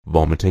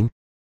 vomiting,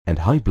 and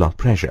high blood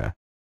pressure.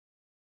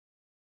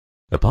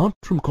 Apart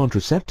from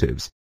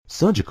contraceptives,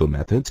 surgical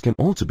methods can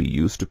also be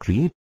used to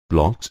create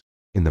blocks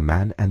in the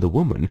man and the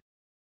woman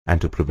and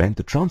to prevent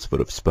the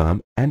transfer of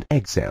sperm and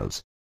egg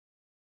cells.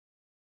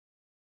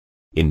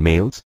 In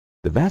males,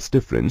 the vas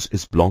deferens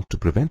is blocked to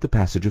prevent the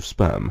passage of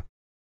sperm.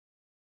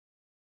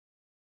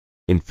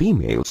 In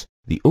females,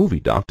 the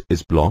oviduct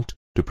is blocked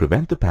to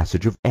prevent the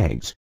passage of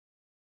eggs.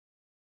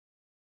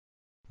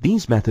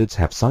 These methods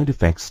have side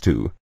effects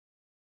too.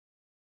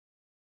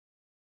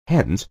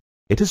 Hence,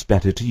 it is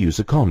better to use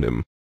a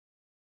condom.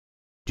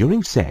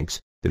 During sex,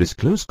 there is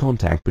close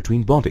contact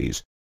between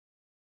bodies.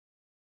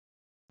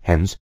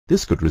 Hence,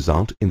 this could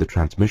result in the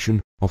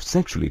transmission of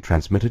sexually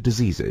transmitted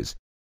diseases.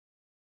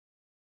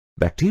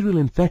 Bacterial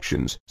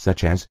infections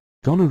such as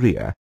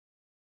gonorrhea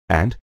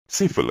and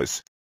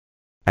syphilis,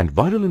 and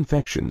viral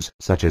infections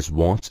such as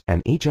warts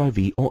and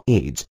HIV or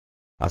AIDS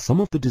are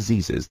some of the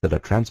diseases that are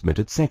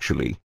transmitted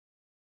sexually.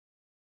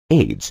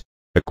 AIDS,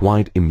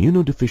 acquired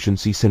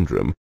immunodeficiency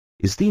syndrome,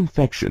 is the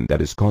infection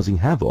that is causing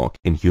havoc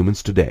in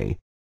humans today.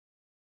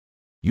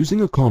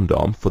 Using a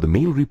condom for the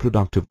male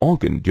reproductive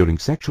organ during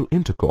sexual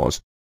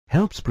intercourse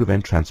helps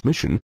prevent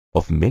transmission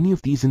of many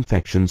of these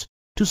infections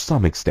to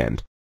some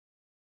extent.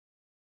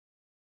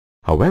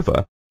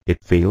 However,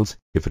 it fails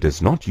if it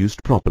is not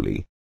used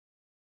properly.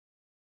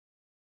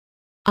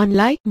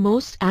 Unlike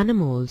most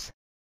animals,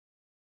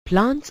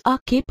 plants are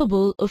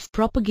capable of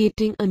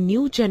propagating a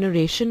new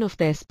generation of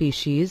their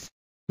species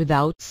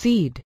without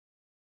seed.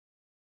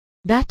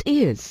 That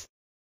is,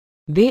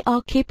 they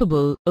are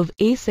capable of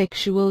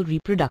asexual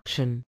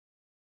reproduction.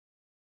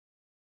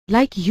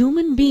 Like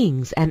human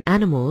beings and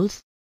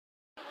animals,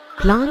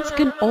 plants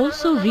can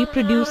also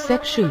reproduce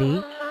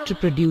sexually to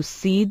produce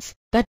seeds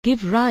that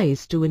give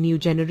rise to a new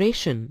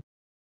generation.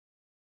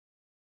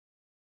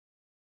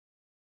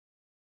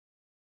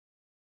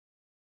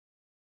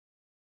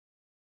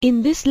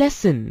 In this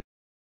lesson,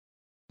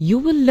 you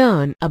will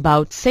learn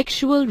about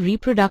sexual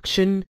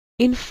reproduction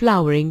in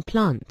flowering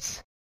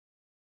plants.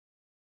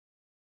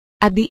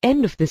 At the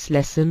end of this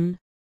lesson,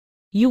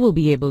 you will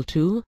be able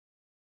to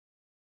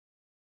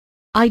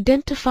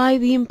identify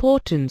the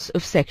importance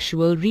of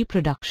sexual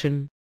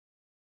reproduction,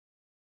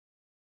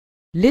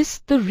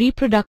 list the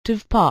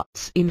reproductive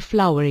parts in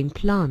flowering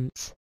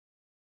plants,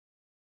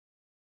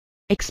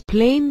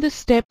 explain the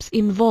steps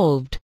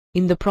involved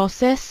in the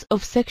process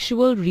of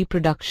sexual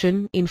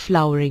reproduction in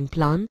flowering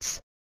plants,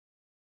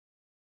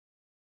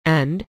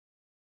 and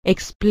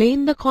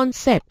explain the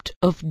concept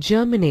of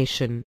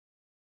germination.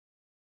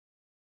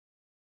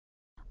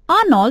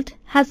 Arnold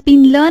has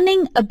been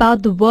learning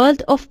about the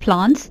world of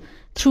plants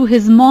through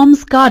his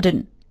mom's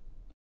garden.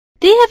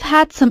 They have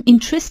had some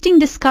interesting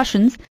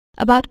discussions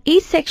about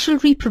asexual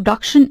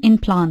reproduction in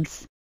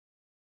plants.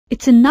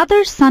 It's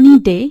another sunny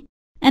day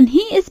and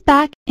he is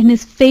back in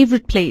his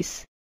favorite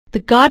place, the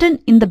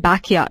garden in the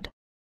backyard.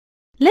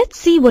 Let's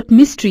see what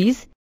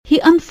mysteries he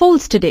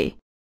unfolds today.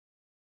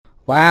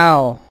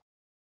 Wow!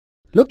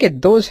 Look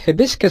at those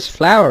hibiscus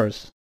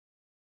flowers.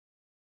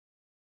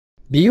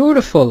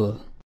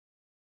 Beautiful!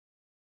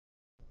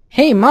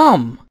 Hey,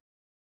 Mom!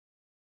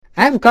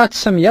 I've got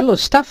some yellow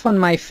stuff on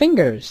my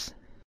fingers.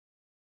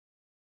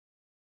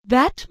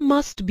 That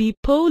must be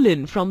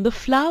pollen from the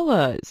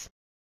flowers.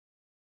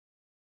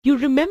 You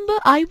remember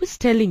I was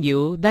telling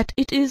you that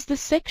it is the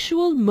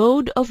sexual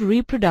mode of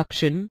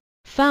reproduction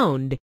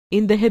found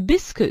in the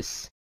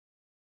hibiscus.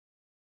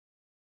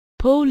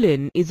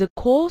 Pollen is a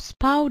coarse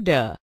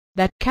powder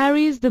that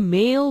carries the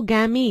male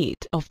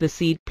gamete of the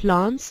seed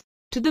plants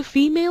to the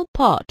female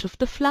part of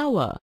the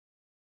flower.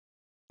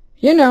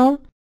 You know,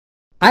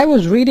 I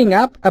was reading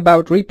up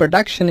about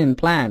reproduction in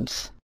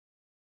plants,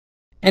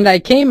 and I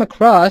came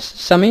across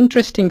some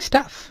interesting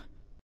stuff.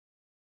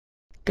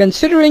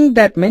 Considering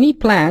that many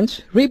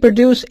plants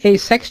reproduce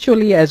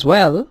asexually as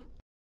well,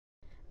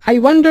 I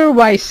wonder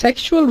why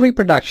sexual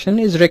reproduction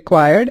is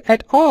required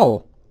at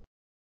all.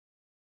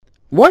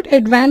 What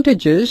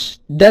advantages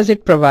does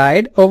it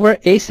provide over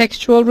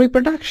asexual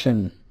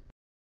reproduction?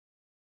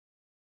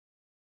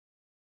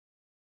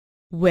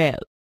 Well,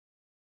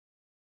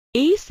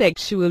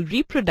 asexual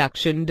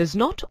reproduction does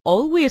not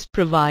always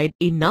provide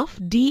enough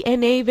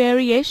DNA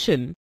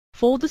variation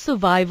for the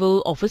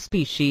survival of a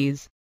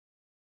species.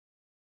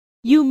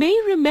 You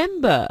may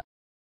remember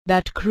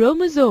that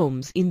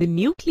chromosomes in the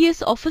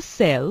nucleus of a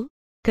cell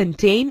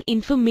contain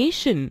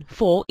information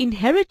for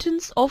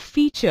inheritance of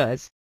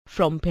features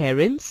from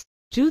parents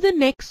to the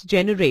next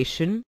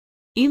generation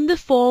in the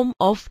form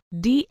of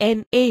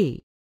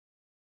DNA,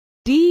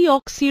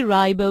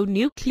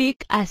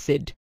 deoxyribonucleic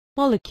acid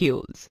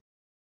molecules.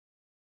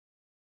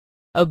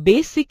 A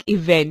basic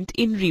event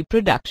in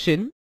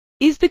reproduction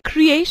is the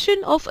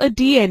creation of a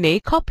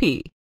DNA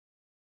copy.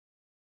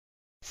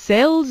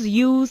 Cells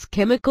use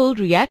chemical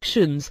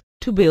reactions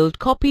to build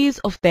copies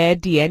of their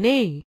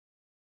DNA.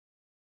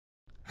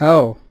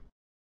 Oh,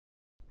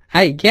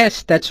 I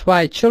guess that's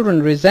why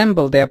children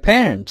resemble their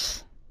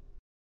parents.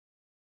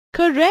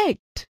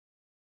 Correct.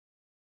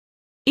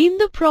 In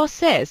the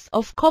process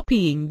of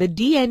copying the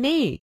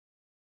DNA,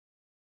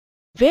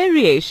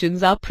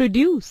 variations are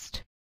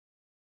produced.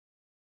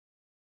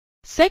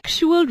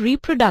 Sexual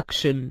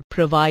reproduction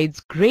provides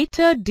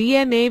greater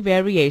DNA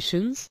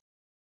variations.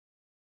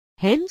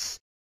 Hence,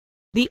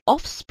 the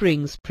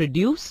offsprings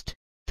produced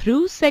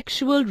through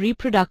sexual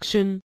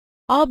reproduction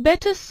are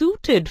better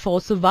suited for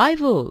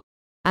survival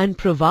and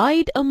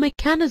provide a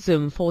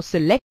mechanism for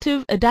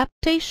selective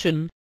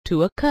adaptation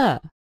to occur.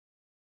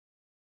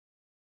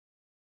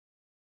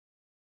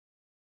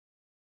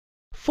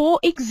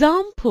 For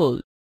example,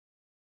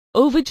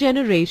 over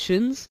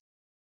generations,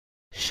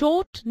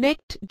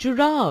 short-necked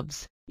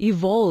giraffes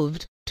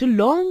evolved to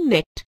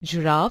long-necked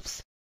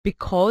giraffes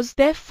because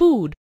their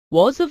food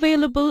was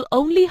available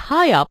only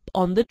high up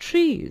on the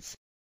trees.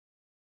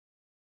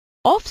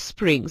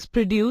 Offsprings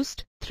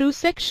produced through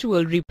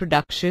sexual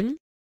reproduction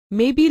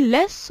may be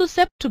less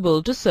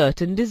susceptible to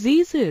certain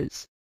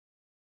diseases.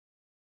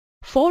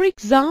 For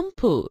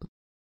example,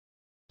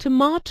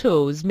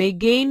 tomatoes may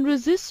gain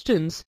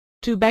resistance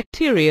to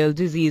bacterial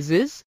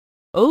diseases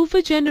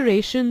over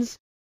generations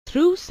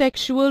through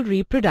sexual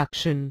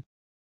reproduction.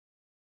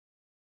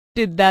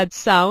 Did that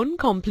sound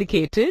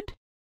complicated?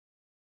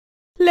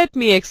 Let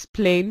me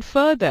explain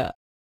further.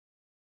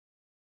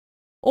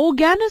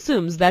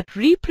 Organisms that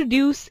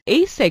reproduce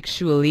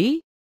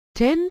asexually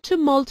tend to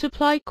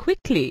multiply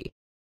quickly.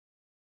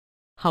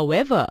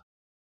 However,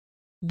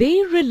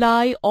 they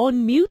rely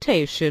on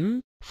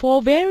mutation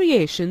for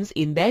variations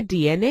in their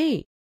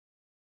DNA.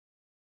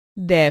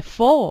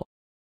 Therefore,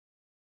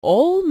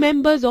 all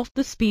members of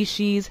the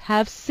species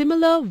have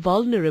similar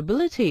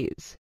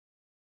vulnerabilities.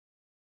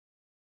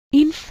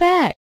 In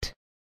fact,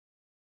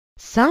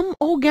 some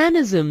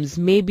organisms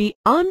may be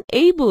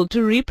unable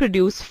to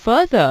reproduce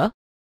further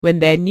when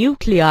their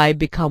nuclei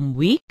become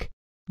weak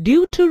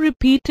due to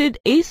repeated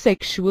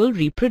asexual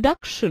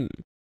reproduction.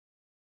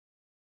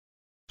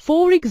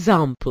 For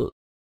example,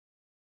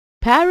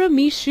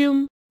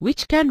 Paramecium,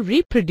 which can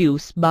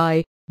reproduce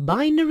by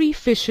binary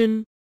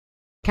fission,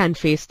 can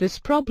face this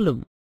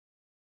problem.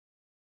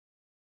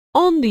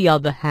 On the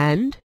other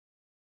hand,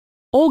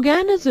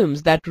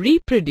 organisms that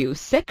reproduce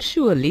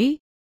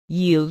sexually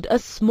yield a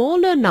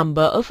smaller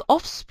number of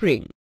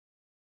offspring.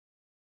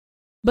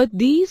 But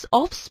these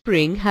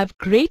offspring have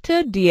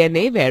greater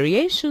DNA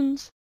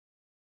variations.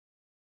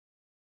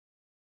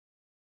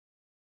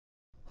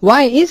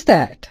 Why is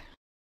that?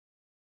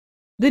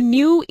 The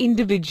new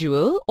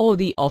individual or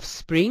the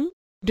offspring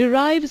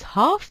derives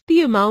half the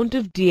amount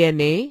of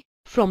DNA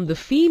from the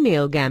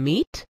female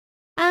gamete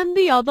and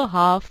the other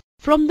half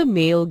from the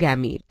male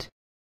gamete.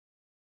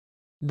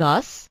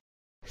 Thus,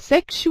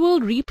 sexual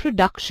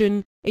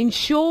reproduction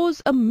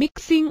ensures a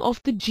mixing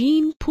of the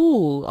gene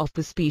pool of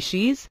the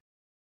species,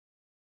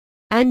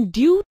 and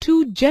due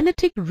to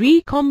genetic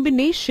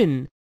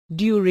recombination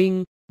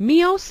during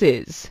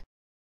meiosis,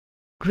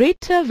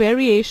 greater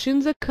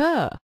variations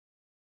occur.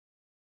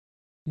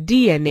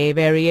 DNA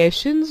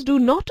variations do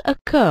not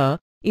occur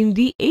in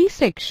the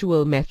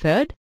asexual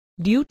method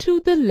due to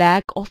the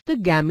lack of the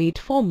gamete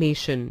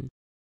formation.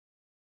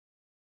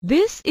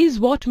 This is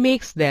what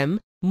makes them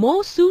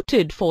more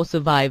suited for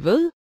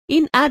survival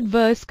in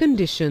adverse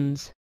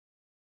conditions.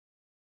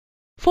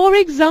 For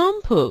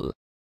example,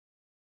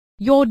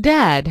 your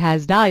dad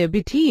has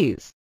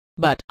diabetes,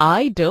 but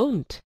I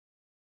don't.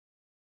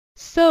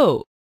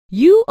 So,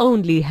 you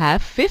only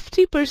have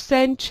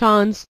 50%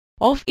 chance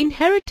of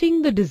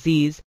inheriting the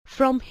disease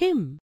from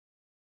him.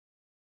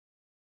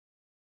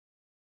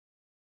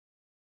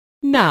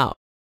 Now,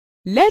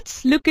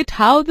 let's look at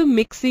how the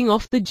mixing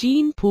of the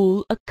gene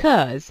pool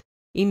occurs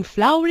in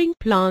flowering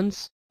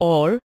plants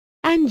or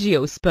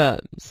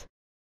angiosperms.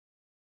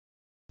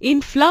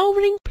 In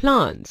flowering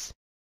plants,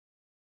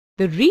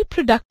 the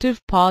reproductive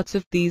parts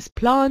of these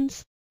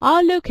plants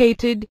are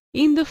located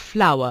in the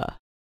flower.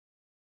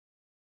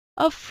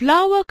 A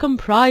flower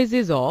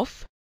comprises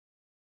of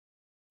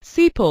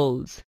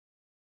sepals,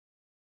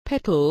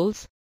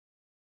 petals,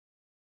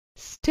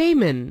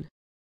 stamen,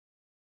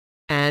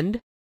 and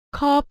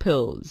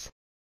carpels.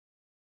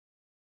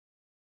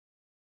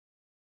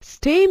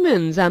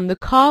 Stamens and the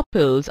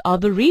carpels are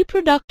the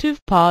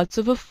reproductive parts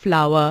of a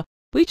flower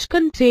which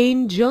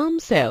contain germ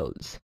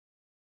cells.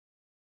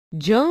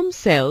 Germ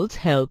cells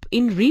help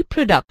in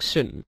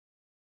reproduction.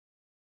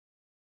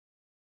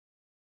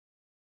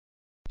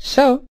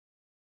 So,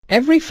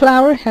 every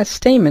flower has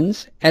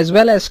stamens as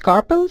well as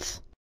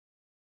carpels?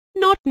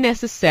 Not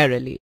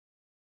necessarily.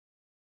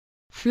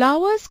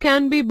 Flowers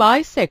can be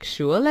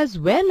bisexual as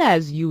well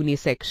as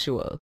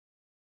unisexual.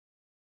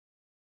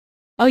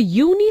 A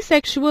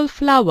unisexual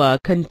flower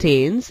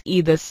contains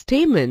either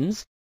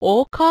stamens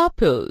or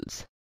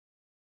carpels.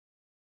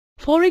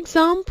 For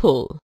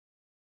example,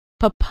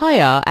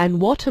 papaya and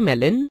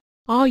watermelon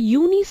are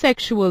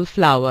unisexual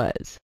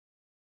flowers.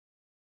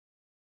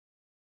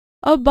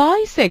 A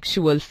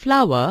bisexual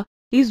flower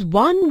is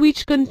one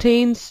which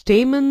contains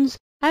stamens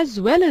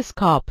as well as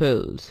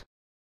carpels.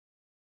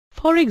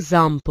 For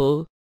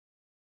example,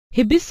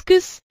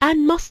 hibiscus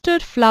and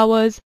mustard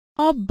flowers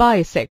are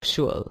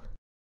bisexual.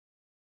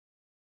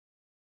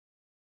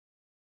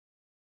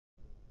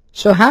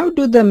 So how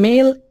do the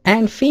male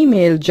and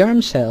female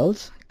germ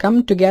cells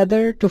come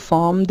together to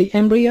form the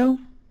embryo?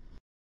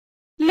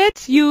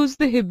 Let's use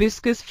the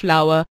hibiscus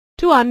flower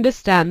to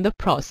understand the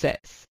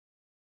process.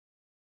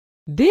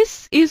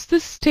 This is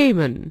the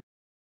stamen,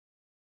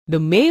 the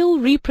male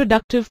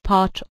reproductive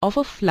part of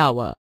a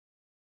flower.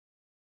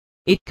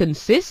 It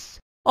consists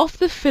of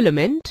the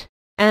filament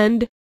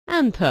and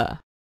anther.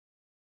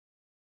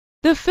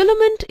 The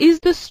filament is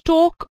the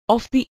stalk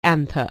of the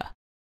anther.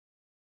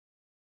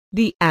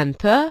 The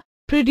anther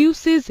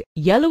produces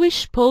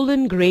yellowish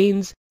pollen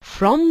grains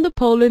from the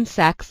pollen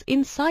sacs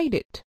inside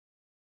it.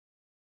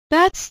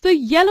 That's the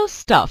yellow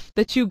stuff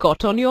that you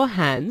got on your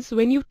hands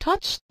when you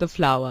touched the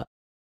flower.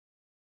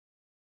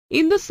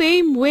 In the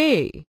same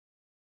way,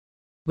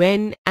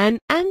 when an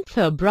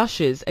anther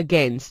brushes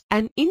against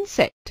an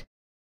insect,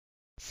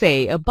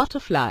 say a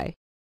butterfly,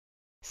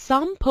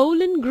 some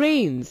pollen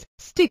grains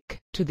stick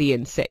to the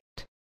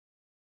insect.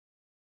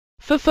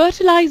 For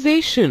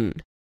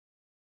fertilization,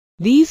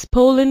 these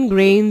pollen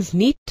grains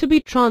need to be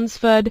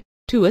transferred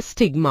to a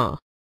stigma.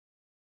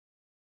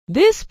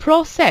 This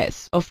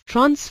process of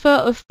transfer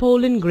of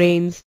pollen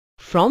grains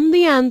from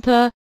the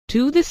anther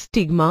to the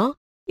stigma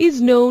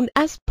is known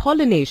as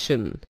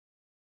pollination.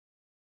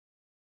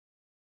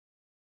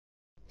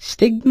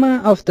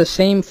 Stigma of the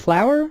same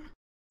flower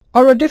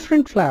or a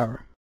different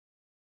flower?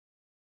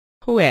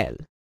 Well,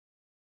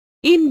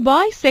 in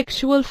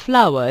bisexual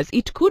flowers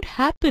it could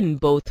happen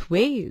both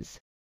ways.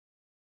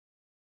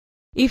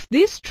 If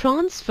this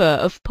transfer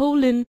of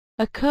pollen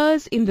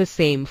occurs in the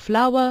same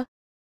flower,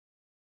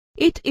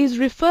 it is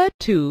referred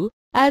to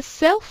as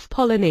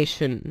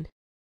self-pollination.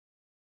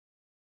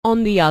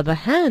 On the other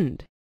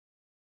hand,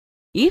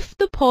 if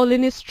the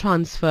pollen is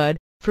transferred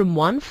from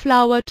one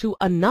flower to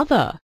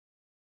another,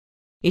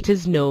 it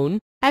is known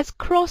as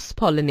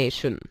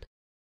cross-pollination.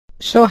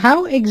 So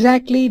how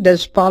exactly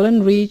does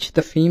pollen reach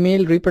the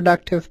female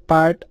reproductive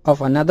part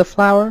of another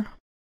flower?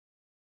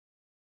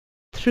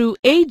 Through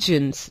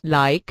agents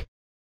like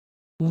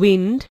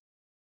wind,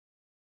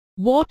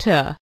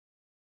 water,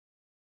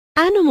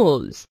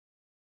 animals,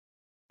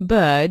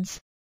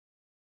 birds,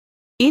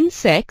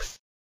 insects,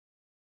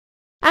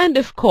 and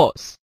of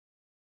course,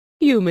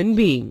 human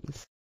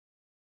beings.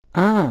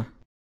 Ah,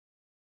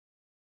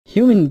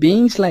 human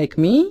beings like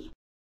me?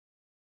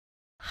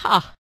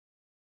 Ha!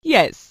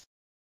 Yes,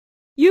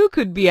 you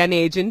could be an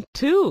agent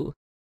too.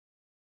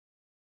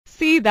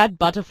 See that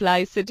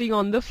butterfly sitting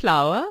on the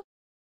flower?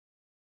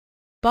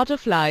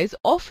 Butterflies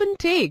often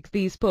take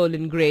these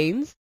pollen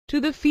grains to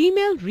the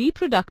female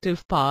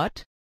reproductive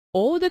part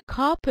or the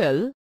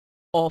carpel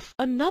of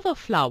another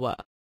flower.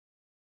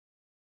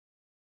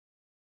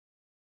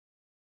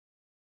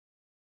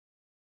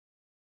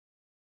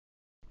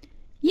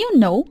 You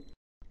know,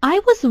 I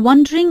was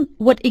wondering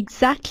what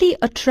exactly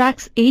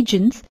attracts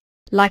agents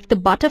like the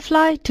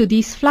butterfly to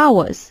these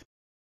flowers.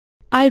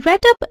 I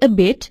read up a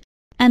bit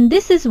and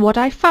this is what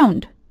I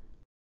found.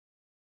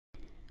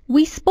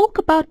 We spoke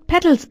about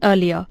petals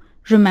earlier,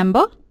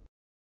 remember?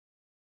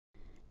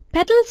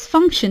 Petals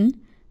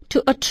function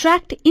to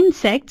attract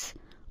insects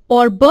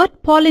or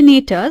bird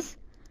pollinators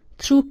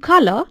through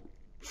color,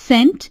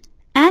 scent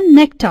and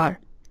nectar,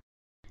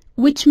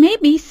 which may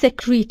be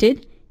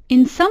secreted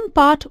in some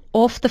part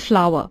of the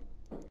flower.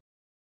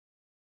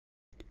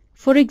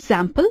 For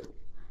example,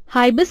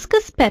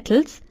 hibiscus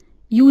petals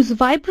use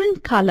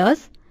vibrant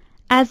colors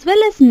as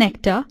well as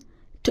nectar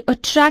to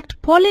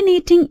attract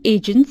pollinating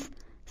agents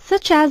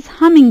such as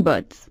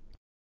hummingbirds.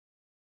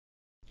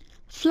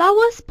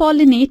 Flowers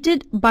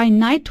pollinated by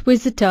night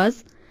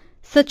visitors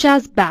such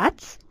as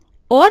bats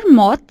or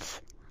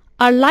moths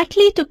are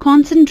likely to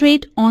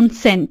concentrate on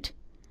scent,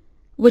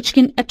 which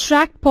can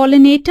attract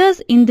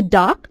pollinators in the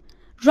dark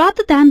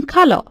rather than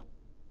color.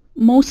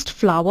 Most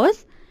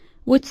flowers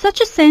with such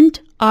a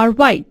scent are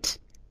white.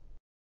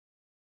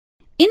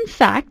 In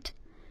fact,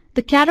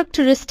 the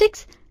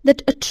characteristics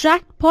that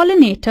attract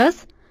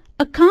pollinators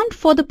account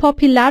for the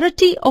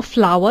popularity of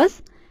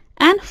flowers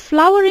and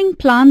flowering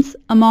plants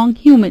among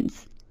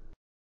humans.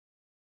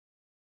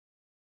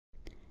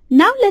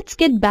 Now let's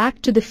get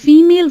back to the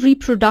female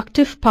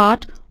reproductive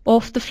part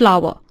of the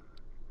flower.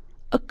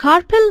 A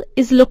carpel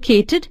is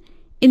located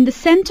in the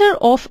center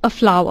of a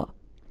flower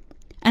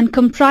and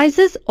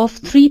comprises of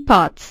three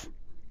parts: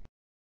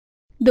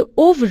 the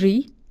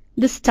ovary,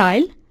 the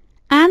style,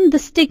 and the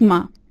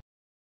stigma.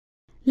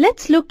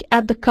 Let's look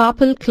at the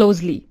carpel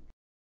closely.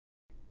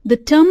 The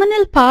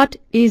terminal part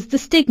is the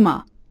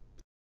stigma.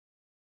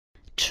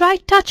 Try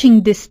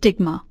touching this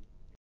stigma.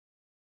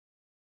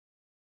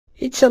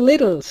 It's a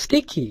little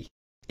sticky,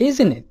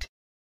 isn't it?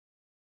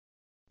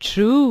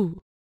 True.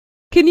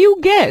 Can you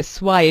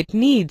guess why it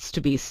needs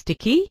to be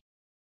sticky?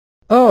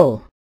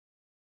 Oh,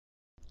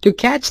 to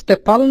catch the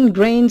pollen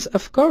grains,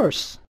 of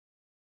course.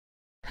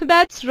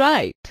 That's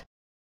right.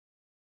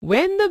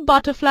 When the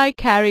butterfly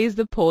carries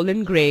the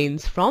pollen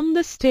grains from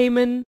the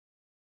stamen,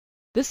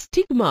 the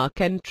stigma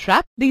can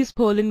trap these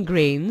pollen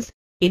grains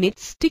in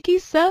its sticky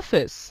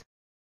surface.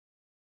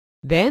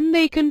 Then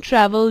they can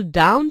travel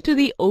down to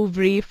the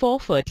ovary for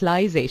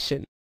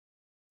fertilization.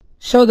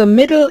 So the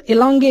middle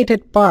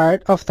elongated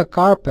part of the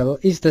carpel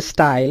is the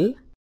style,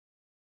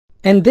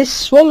 and this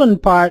swollen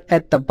part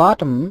at the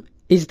bottom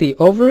is the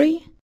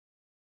ovary?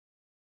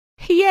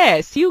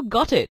 Yes, you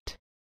got it.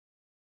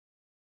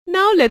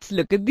 Now let's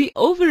look at the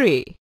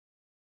ovary.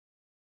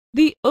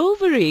 The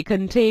ovary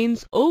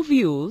contains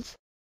ovules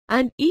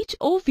and each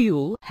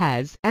ovule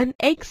has an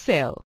egg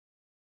cell.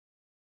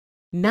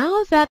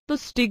 Now that the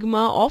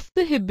stigma of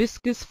the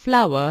hibiscus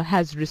flower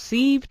has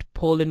received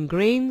pollen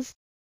grains,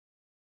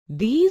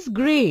 these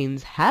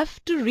grains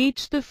have to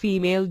reach the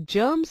female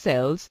germ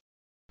cells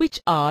which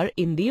are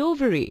in the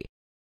ovary.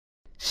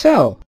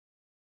 So,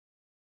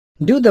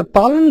 do the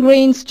pollen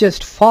grains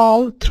just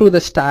fall through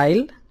the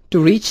style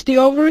to reach the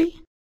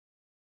ovary?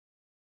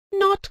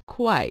 Not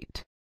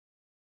quite.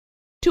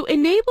 To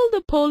enable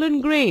the pollen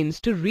grains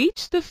to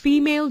reach the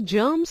female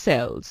germ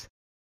cells,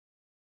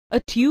 a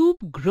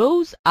tube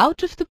grows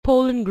out of the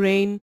pollen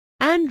grain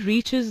and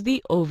reaches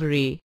the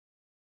ovary.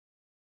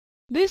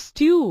 This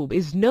tube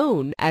is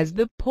known as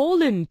the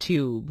pollen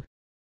tube.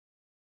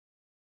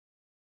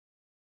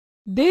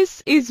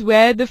 This is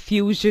where the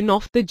fusion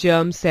of the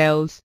germ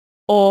cells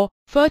or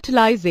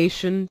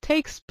fertilization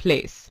takes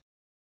place.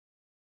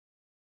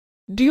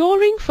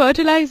 During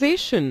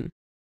fertilization,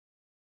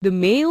 the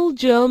male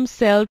germ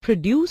cell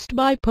produced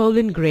by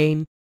pollen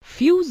grain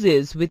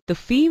fuses with the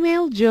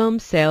female germ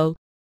cell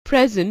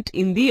present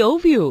in the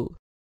ovule.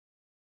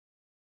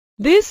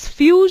 This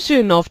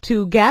fusion of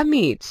two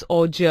gametes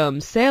or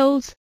germ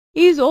cells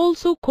is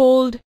also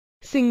called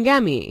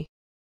syngamy.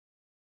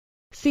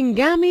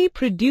 Syngamy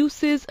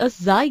produces a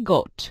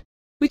zygote,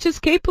 which is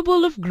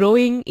capable of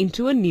growing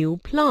into a new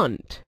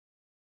plant.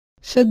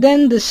 So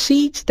then the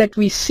seeds that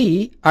we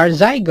see are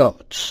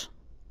zygotes.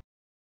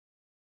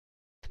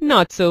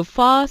 Not so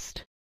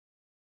fast.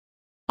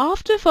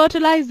 After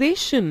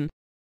fertilization,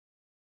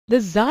 the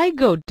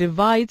zygote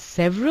divides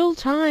several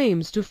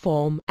times to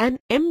form an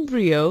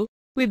embryo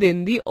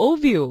within the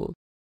ovule.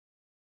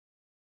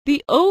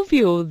 The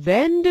ovule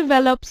then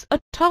develops a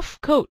tough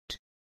coat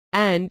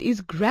and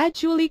is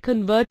gradually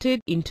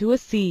converted into a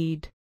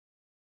seed.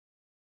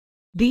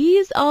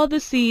 These are the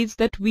seeds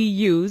that we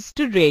use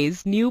to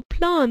raise new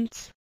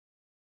plants.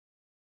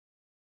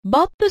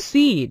 But the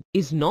seed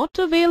is not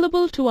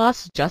available to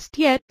us just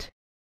yet.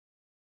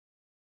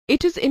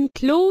 It is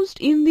enclosed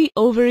in the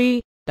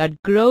ovary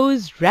that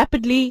grows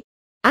rapidly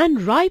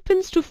and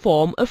ripens to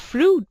form a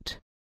fruit.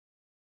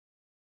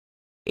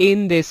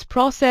 In this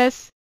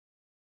process,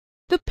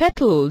 the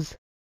petals,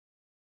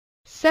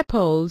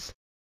 sepals,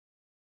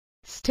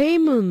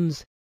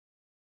 stamens,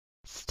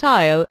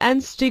 style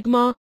and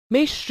stigma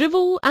may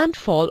shrivel and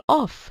fall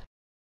off.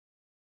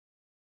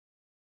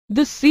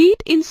 The seed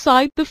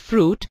inside the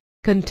fruit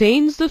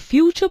contains the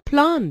future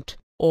plant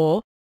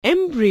or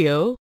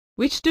embryo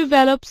which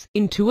develops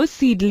into a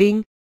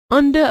seedling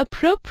under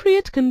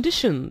appropriate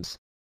conditions.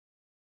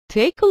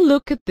 Take a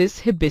look at this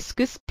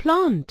hibiscus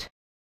plant.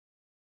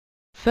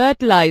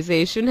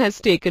 Fertilization has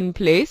taken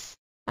place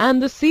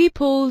and the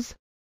sepals,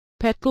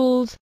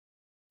 petals,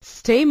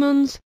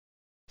 stamens,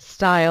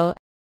 style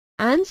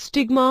and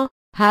stigma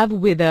have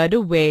withered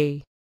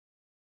away.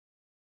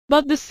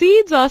 But the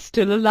seeds are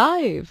still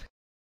alive.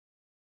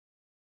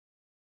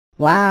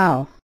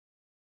 Wow!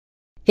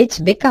 It's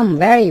become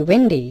very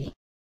windy.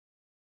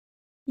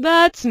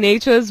 That's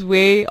nature's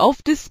way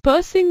of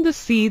dispersing the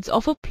seeds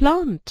of a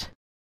plant.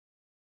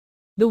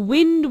 The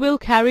wind will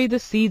carry the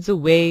seeds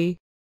away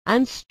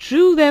and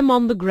strew them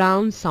on the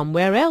ground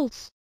somewhere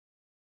else,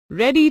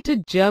 ready to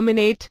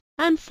germinate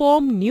and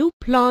form new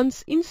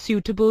plants in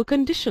suitable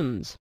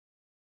conditions.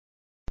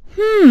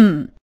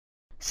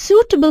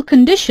 Suitable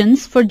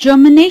conditions for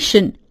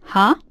germination,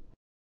 huh?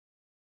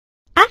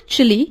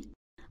 Actually,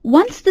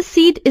 once the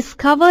seed is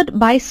covered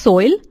by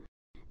soil,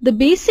 the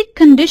basic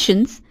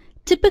conditions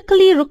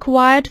typically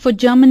required for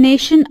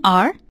germination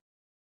are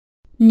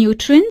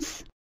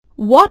nutrients,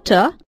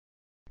 water,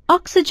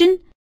 oxygen,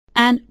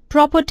 and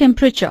proper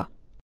temperature.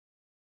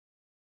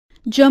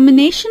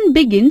 Germination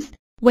begins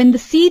when the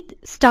seed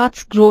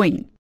starts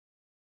growing.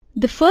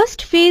 The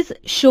first phase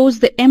shows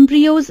the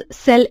embryo's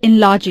cell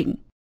enlarging.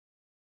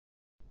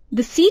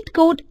 The seed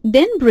coat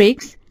then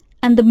breaks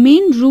and the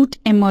main root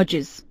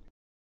emerges.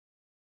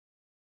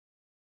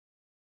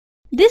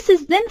 This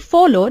is then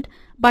followed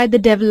by the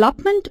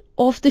development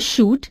of the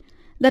shoot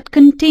that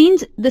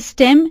contains the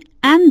stem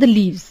and the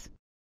leaves.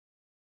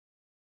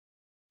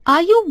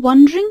 Are you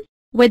wondering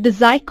where the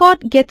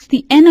zygote gets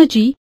the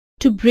energy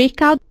to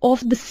break out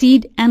of the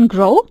seed and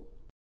grow?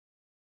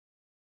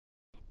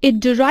 It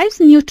derives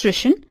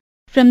nutrition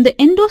from the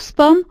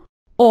endosperm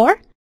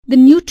or the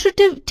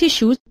nutritive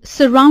tissues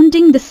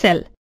surrounding the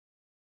cell.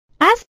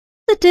 As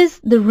it is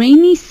the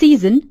rainy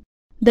season,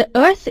 the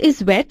earth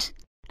is wet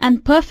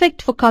and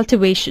perfect for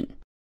cultivation.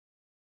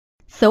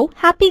 So,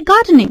 happy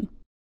gardening!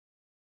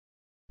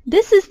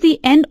 This is the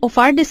end of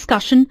our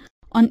discussion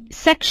on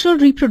sexual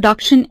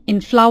reproduction in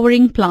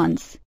flowering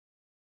plants.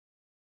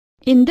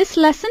 In this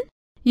lesson,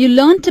 you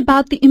learnt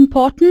about the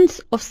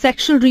importance of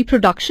sexual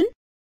reproduction,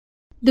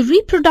 the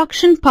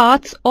reproduction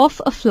parts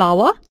of a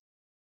flower,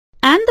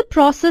 and the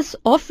process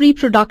of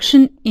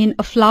reproduction in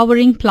a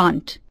flowering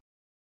plant.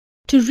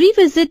 To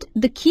revisit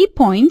the key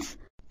points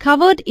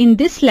covered in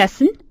this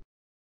lesson,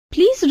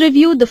 please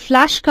review the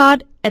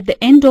flashcard at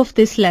the end of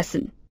this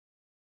lesson.